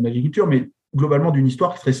l'occurrence là d'une agriculture, mais globalement d'une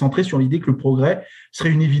histoire qui serait centrée sur l'idée que le progrès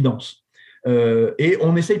serait une évidence. Et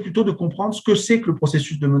on essaye plutôt de comprendre ce que c'est que le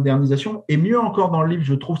processus de modernisation, et mieux encore dans le livre,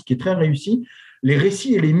 je trouve, ce qui est très réussi, les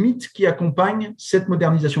récits et les mythes qui accompagnent cette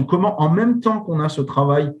modernisation. Comment, en même temps qu'on a ce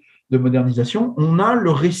travail de modernisation, on a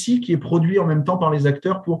le récit qui est produit en même temps par les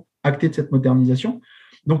acteurs pour acter de cette modernisation.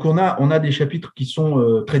 Donc, on a des chapitres qui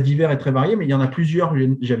sont très divers et très variés, mais il y en a plusieurs que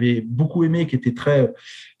j'avais beaucoup aimé, qui étaient très,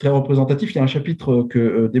 très représentatifs. Il y a un chapitre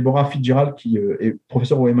que Deborah Fitzgerald, qui est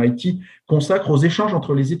professeure au MIT, consacre aux échanges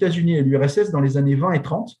entre les États-Unis et l'URSS dans les années 20 et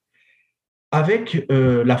 30, avec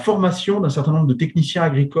la formation d'un certain nombre de techniciens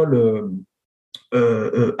agricoles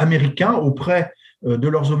américains auprès de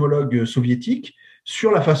leurs homologues soviétiques,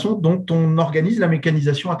 sur la façon dont on organise la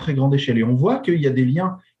mécanisation à très grande échelle. Et on voit qu'il y a des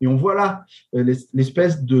liens, et on voit là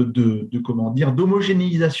l'espèce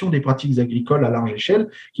d'homogénéisation des pratiques agricoles à large échelle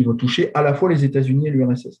qui vont toucher à la fois les États-Unis et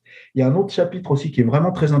l'URSS. Il y a un autre chapitre aussi qui est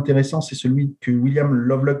vraiment très intéressant, c'est celui que William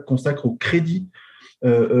Lovelock consacre au crédit,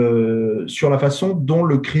 sur la façon dont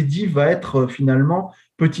le crédit va être finalement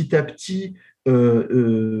petit à petit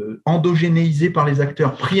endogénéisé par les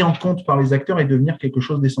acteurs, pris en compte par les acteurs et devenir quelque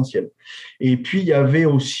chose d'essentiel. Et puis, il y avait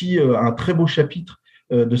aussi un très beau chapitre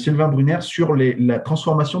de Sylvain Brunner sur la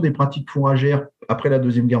transformation des pratiques fourragères après la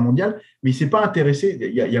Deuxième Guerre mondiale, mais il ne s'est pas intéressé,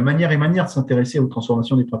 il y a manière et manière de s'intéresser aux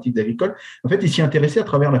transformations des pratiques agricoles. En fait, il s'y intéressait à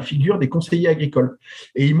travers la figure des conseillers agricoles.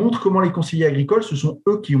 Et il montre comment les conseillers agricoles, ce sont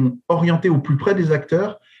eux qui ont orienté au plus près des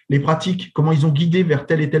acteurs les pratiques, comment ils ont guidé vers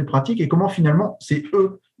telle et telle pratique, et comment finalement, c'est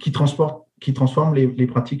eux qui transforment les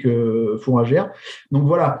pratiques fourragères. Donc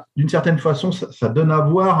voilà, d'une certaine façon, ça donne à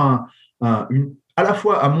voir à la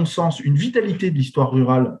fois, à mon sens, une vitalité de l'histoire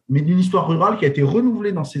rurale, mais d'une histoire rurale qui a été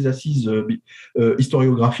renouvelée dans ses assises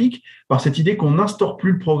historiographiques par cette idée qu'on n'instaure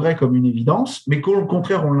plus le progrès comme une évidence, mais qu'au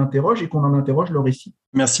contraire, on l'interroge et qu'on en interroge le récit.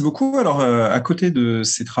 Merci beaucoup. Alors, à côté de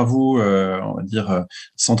ces travaux, on va dire,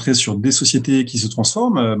 centrés sur des sociétés qui se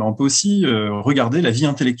transforment, on peut aussi regarder la vie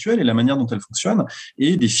intellectuelle et la manière dont elle fonctionne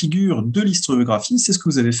et des figures de l'historiographie. C'est ce que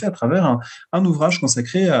vous avez fait à travers un ouvrage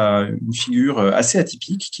consacré à une figure assez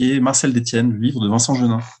atypique qui est Marcel Détienne, le livre de Vincent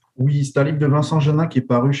Genin. Oui, c'est un livre de Vincent Genin qui est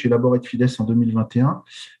paru chez Labor et Fides en 2021,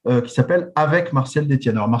 qui s'appelle « Avec Marcel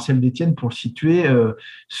Détienne ». Alors, Marcel Détienne, pour le situer,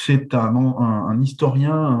 c'est un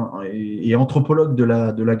historien et anthropologue de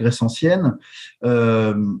la Grèce ancienne.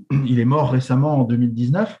 Il est mort récemment en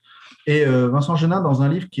 2019. Et Vincent Genin, dans un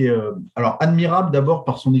livre qui est admirable d'abord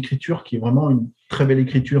par son écriture, qui est vraiment une très belle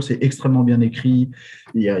écriture, c'est extrêmement bien écrit,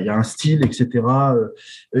 il y a un style, etc.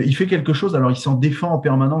 Il fait quelque chose, alors il se défend en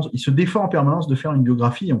permanence de faire une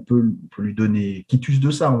biographie, on peut lui donner quitus de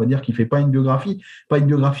ça, on va dire qu'il ne fait pas une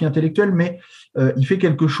biographie intellectuelle, mais il fait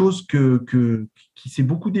quelque chose qui s'est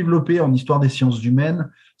beaucoup développé en histoire des sciences humaines,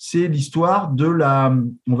 c'est l'histoire de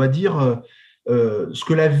le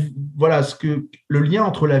lien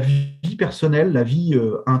entre la vie personnelle, la vie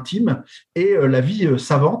intime et la vie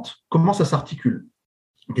savante, comment ça s'articule.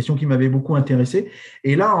 Une question qui m'avait beaucoup intéressé.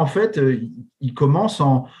 Et là, en fait, il commence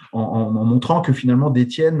en montrant que finalement,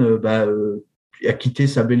 Détienne a quitté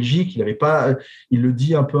sa Belgique. Il le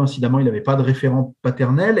dit un peu incidemment, il n'avait pas de référent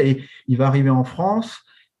paternel et il va arriver en France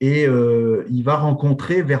et il va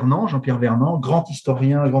rencontrer Vernant, Jean-Pierre Vernant, grand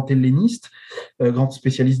historien, grand helléniste, grand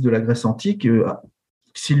spécialiste de la Grèce antique.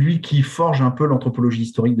 C'est lui qui forge un peu l'anthropologie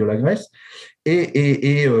historique de la Grèce.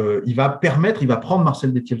 Et il va prendre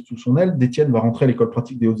Marcel Détienne sous son aile. Détienne va rentrer à l'école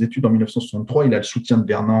pratique des hautes études en 1963. Il a le soutien de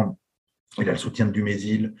Vernant, il a le soutien de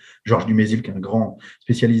Dumézil, Georges Dumézil, qui est un grand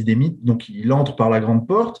spécialiste des mythes. Donc, il entre par la grande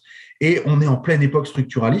porte. Et on est en pleine époque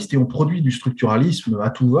structuraliste et on produit du structuralisme à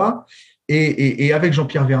tout va. Et avec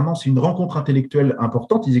Jean-Pierre Vernant, c'est une rencontre intellectuelle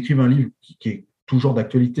importante. Ils écrivent un livre qui est toujours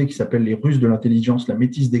d'actualité, qui s'appelle « Les Russes de l'intelligence, la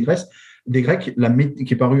métisse des Grecs »,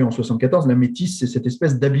 qui est paru en 1974. La métisse, c'est cette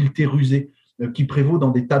espèce d'habileté rusée qui prévaut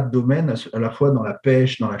dans des tas de domaines, à la fois dans la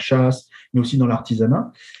pêche, dans la chasse, mais aussi dans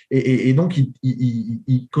l'artisanat. Et donc,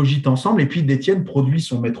 ils cogitent ensemble. Et puis, Détienne produit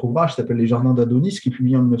son maître ouvrage, qui s'appelle « Les Jardins d'Adonis », qui est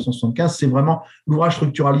publié en 1975. C'est vraiment l'ouvrage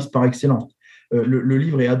structuraliste par excellence. Le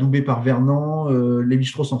livre est adoubé par Vernant.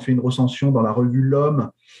 Lévi-Strauss en fait une recension dans la revue L'Homme.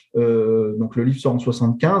 Donc, le livre sort en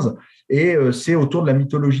 1975. Et c'est autour de la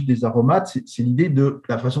mythologie des aromates. C'est l'idée de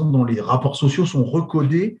la façon dont les rapports sociaux sont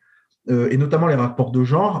recodés, et notamment les rapports de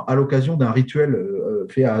genre, à l'occasion d'un rituel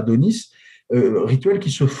fait à Adonis, rituel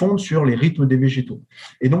qui se fonde sur les rythmes des végétaux.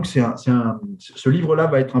 Et donc, ce livre-là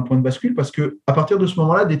va être un point de bascule parce qu'à partir de ce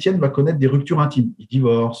moment-là, Détienne va connaître des ruptures intimes. Il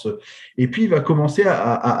divorce. Et puis, il va commencer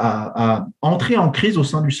à entrer en crise au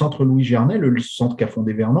sein du centre Louis Gernet, le centre qu'a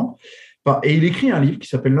fondé Vernant. Et il écrit un livre qui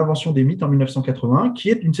s'appelle « L'invention des mythes » en 1981, qui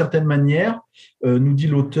est d'une certaine manière, nous dit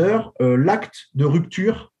l'auteur, l'acte de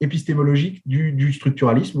rupture épistémologique du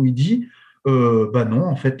structuralisme, où il dit non,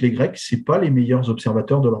 en fait, les Grecs, c'est pas les meilleurs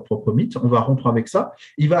observateurs de leur propre mythe. On va rompre avec ça.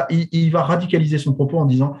 Il va radicaliser son propos en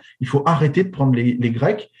disant il faut arrêter de prendre les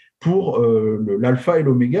Grecs pour l'alpha et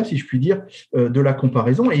l'oméga, si je puis dire, de la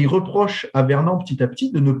comparaison. Et il reproche à Vernant petit à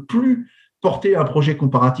petit de ne plus porter un projet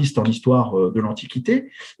comparatiste en histoire de l'Antiquité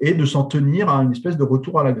et de s'en tenir à une espèce de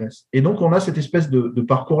retour à la Grèce. Et donc, on a cette espèce de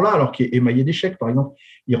parcours-là, alors qui est émaillé d'échecs. Par exemple,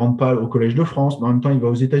 il ne rentre pas au Collège de France, mais en même temps, il va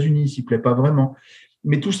aux États-Unis, il ne s'y plaît pas vraiment.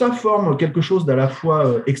 Mais tout ça forme quelque chose d'à la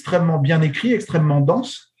fois extrêmement bien écrit, extrêmement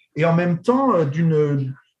dense, et en même temps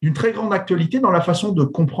d'une très grande actualité dans la façon de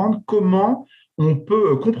comprendre comment on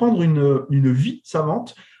peut comprendre une vie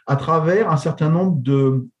savante à travers un certain nombre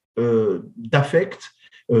d'affects,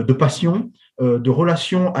 de passions, de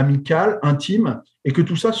relations amicales, intimes, et que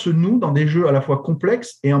tout ça se noue dans des jeux à la fois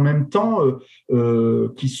complexes et en même temps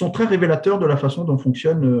qui sont très révélateurs de la façon dont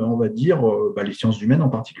fonctionnent, on va dire, les sciences humaines en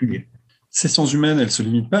particulier. Ces sciences humaines, elles ne se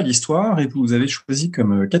limitent pas à l'histoire, et vous avez choisi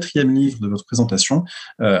comme 4e livre de votre présentation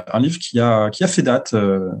un livre qui a fait date,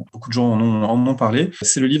 beaucoup de gens en ont parlé,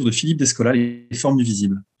 c'est le livre de Philippe Descola, Les formes du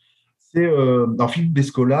visible. Philippe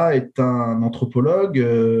Descola est un anthropologue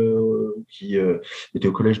qui était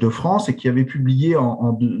au Collège de France et qui avait publié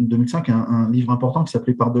en 2005 un livre important qui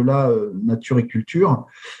s'appelait Par-delà nature et culture,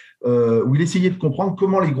 où il essayait de comprendre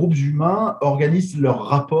comment les groupes humains organisent leur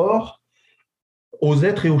rapport aux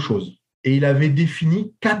êtres et aux choses. Et il avait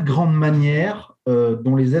défini 4 grandes manières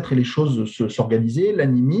dont les êtres et les choses s'organisaient.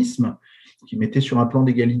 L'animisme, qui mettait sur un plan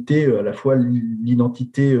d'égalité à la fois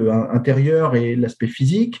l'identité intérieure et l'aspect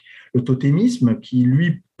physique. Le totémisme, qui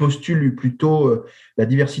lui postule plutôt la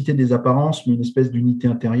diversité des apparences, mais une espèce d'unité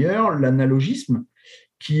intérieure. L'analogisme,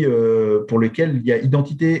 pour lequel il y a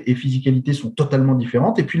identité et physicalité sont totalement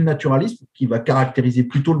différentes. Et puis le naturalisme, qui va caractériser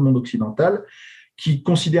plutôt le monde occidental, qui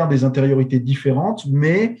considère des intériorités différentes,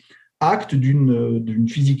 mais acte d'une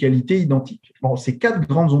physicalité identique. Bon, ces 4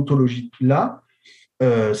 grandes ontologies-là,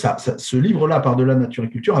 ce livre-là, Par-delà nature et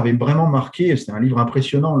culture, avait vraiment marqué. C'est un livre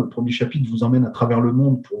impressionnant. Le premier chapitre vous emmène à travers le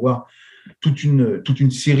monde pour voir toute une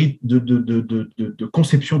série de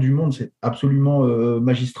conceptions du monde. C'est absolument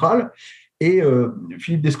magistral. Et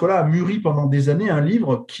Philippe Descola a mûri pendant des années un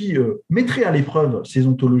livre qui mettrait à l'épreuve ces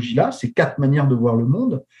ontologies-là, ces 4 manières de voir le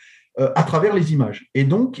monde, à travers les images. Et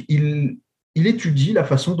donc, il étudie la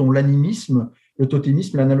façon dont l'animisme, le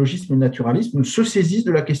totémisme, l'analogisme, le naturalisme se saisissent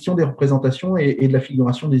de la question des représentations et de la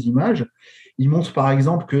figuration des images. Il montre par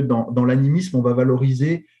exemple que dans l'animisme, on va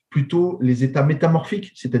valoriser plutôt les états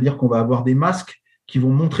métamorphiques, c'est-à-dire qu'on va avoir des masques qui vont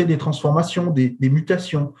montrer des transformations, des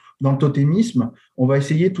mutations. Dans le totémisme, on va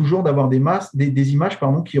essayer toujours d'avoir des images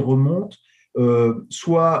qui remontent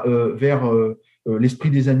soit vers l'esprit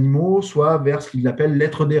des animaux, soit vers ce qu'il appelle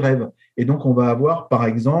l'être des rêves. Et donc, on va avoir, par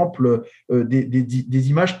exemple, des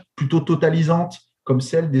images plutôt totalisantes, comme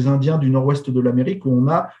celle des Indiens du nord-ouest de l'Amérique, où on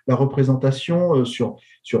a la représentation sur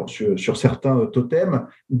certains totems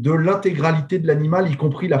de l'intégralité de l'animal, y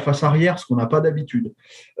compris la face arrière, ce qu'on n'a pas d'habitude.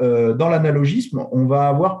 Dans l'analogisme, on va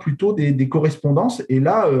avoir plutôt des correspondances, et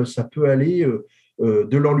là, ça peut aller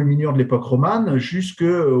de l'enluminure de l'époque romane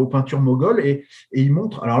jusqu'aux peintures mogholes, et il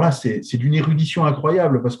montre, alors là, c'est d'une érudition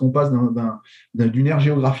incroyable, parce qu'on passe d'une ère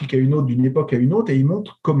géographique à une autre, d'une époque à une autre, et il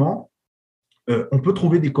montre comment on peut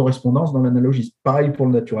trouver des correspondances dans l'analogisme. Pareil pour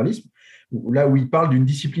le naturalisme, là où il parle d'une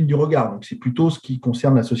discipline du regard. Donc, c'est plutôt ce qui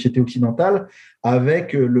concerne la société occidentale,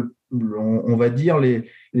 avec on va dire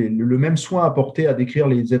le même soin apporté à décrire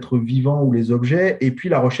les êtres vivants ou les objets, et puis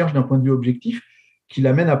la recherche d'un point de vue objectif qui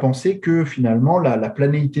l'amène à penser que finalement la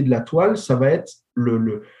planéité de la toile, ça va être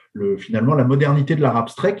finalement la modernité de l'art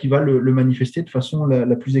abstrait qui va le manifester de façon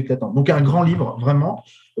la plus éclatante. Donc un grand livre, vraiment,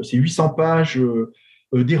 c'est 800 pages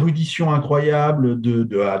d'érudition incroyable,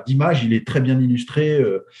 d'images, il est très bien illustré,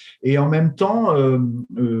 et en même temps,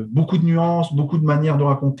 beaucoup de nuances, beaucoup de manières de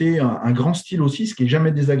raconter, un grand style aussi, ce qui est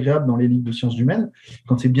jamais désagréable dans les livres de sciences humaines.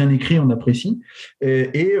 Quand c'est bien écrit, on apprécie,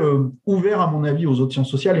 et ouvert, à mon avis, aux autres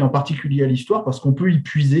sciences sociales, et en particulier à l'histoire, parce qu'on peut y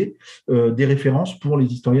puiser des références pour les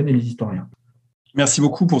historiennes et les historiens. Merci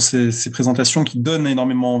beaucoup pour ces présentations qui donnent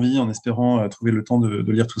énormément envie, en espérant trouver le temps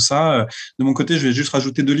de lire tout ça. De mon côté, je vais juste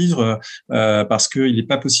rajouter 2 livres parce qu'il n'est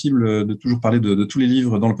pas possible de toujours parler de tous les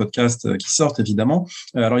livres dans le podcast qui sortent, évidemment.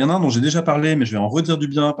 Alors, il y en a un dont j'ai déjà parlé, mais je vais en redire du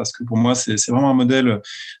bien parce que pour moi, c'est vraiment un modèle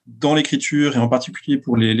dans l'écriture et en particulier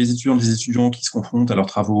pour les étudiants qui se confrontent à leurs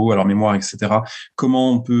travaux, à leurs mémoires, etc.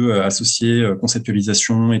 Comment on peut associer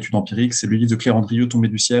conceptualisation, études empiriques. C'est le livre de Claire Andrieux, Tombé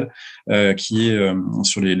du ciel, qui est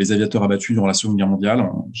sur les aviateurs abattus durant la Seconde Guerre mondiale.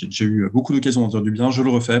 J'ai déjà eu beaucoup d'occasions d'en dire du bien. Je le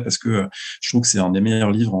refais parce que je trouve que c'est un des meilleurs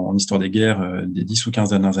livres en histoire des guerres des 10 ou 15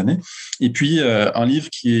 dernières années. Et puis, un livre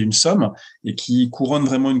qui est une somme et qui couronne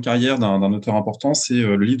vraiment une carrière d'un auteur important, c'est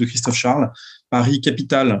le livre de Christophe Charles, Paris,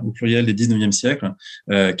 capitale au pluriel des 19e siècle,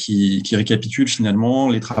 qui récapitule finalement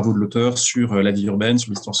les travaux de l'auteur sur la vie urbaine, sur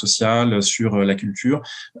l'histoire sociale, sur la culture.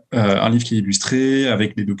 Un livre qui est illustré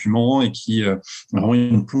avec des documents et qui vraiment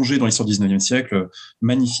une plongée dans l'histoire du 19e siècle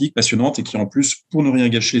magnifique, passionnante, et qui en plus, pour ne rien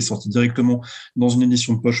gâcher, est sorti directement dans une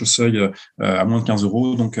édition de poche au seuil à moins de 15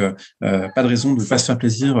 €. Donc, pas de raison de ne pas se faire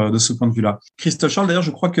plaisir de ce point de vue-là. Christophe Charles, d'ailleurs,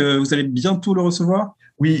 je crois que vous allez bientôt le recevoir.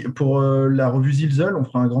 Oui, pour la revue Zilzel, on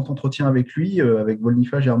fera un grand entretien avec lui, avec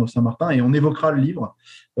Volnifage et Arnaud Saint-Martin, et on évoquera le livre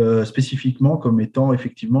spécifiquement comme étant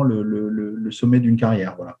effectivement le sommet d'une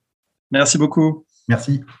carrière. Voilà. Merci beaucoup.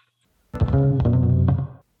 Merci.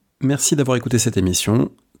 Merci d'avoir écouté cette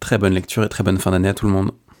émission. Très bonne lecture et très bonne fin d'année à tout le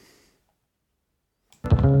monde.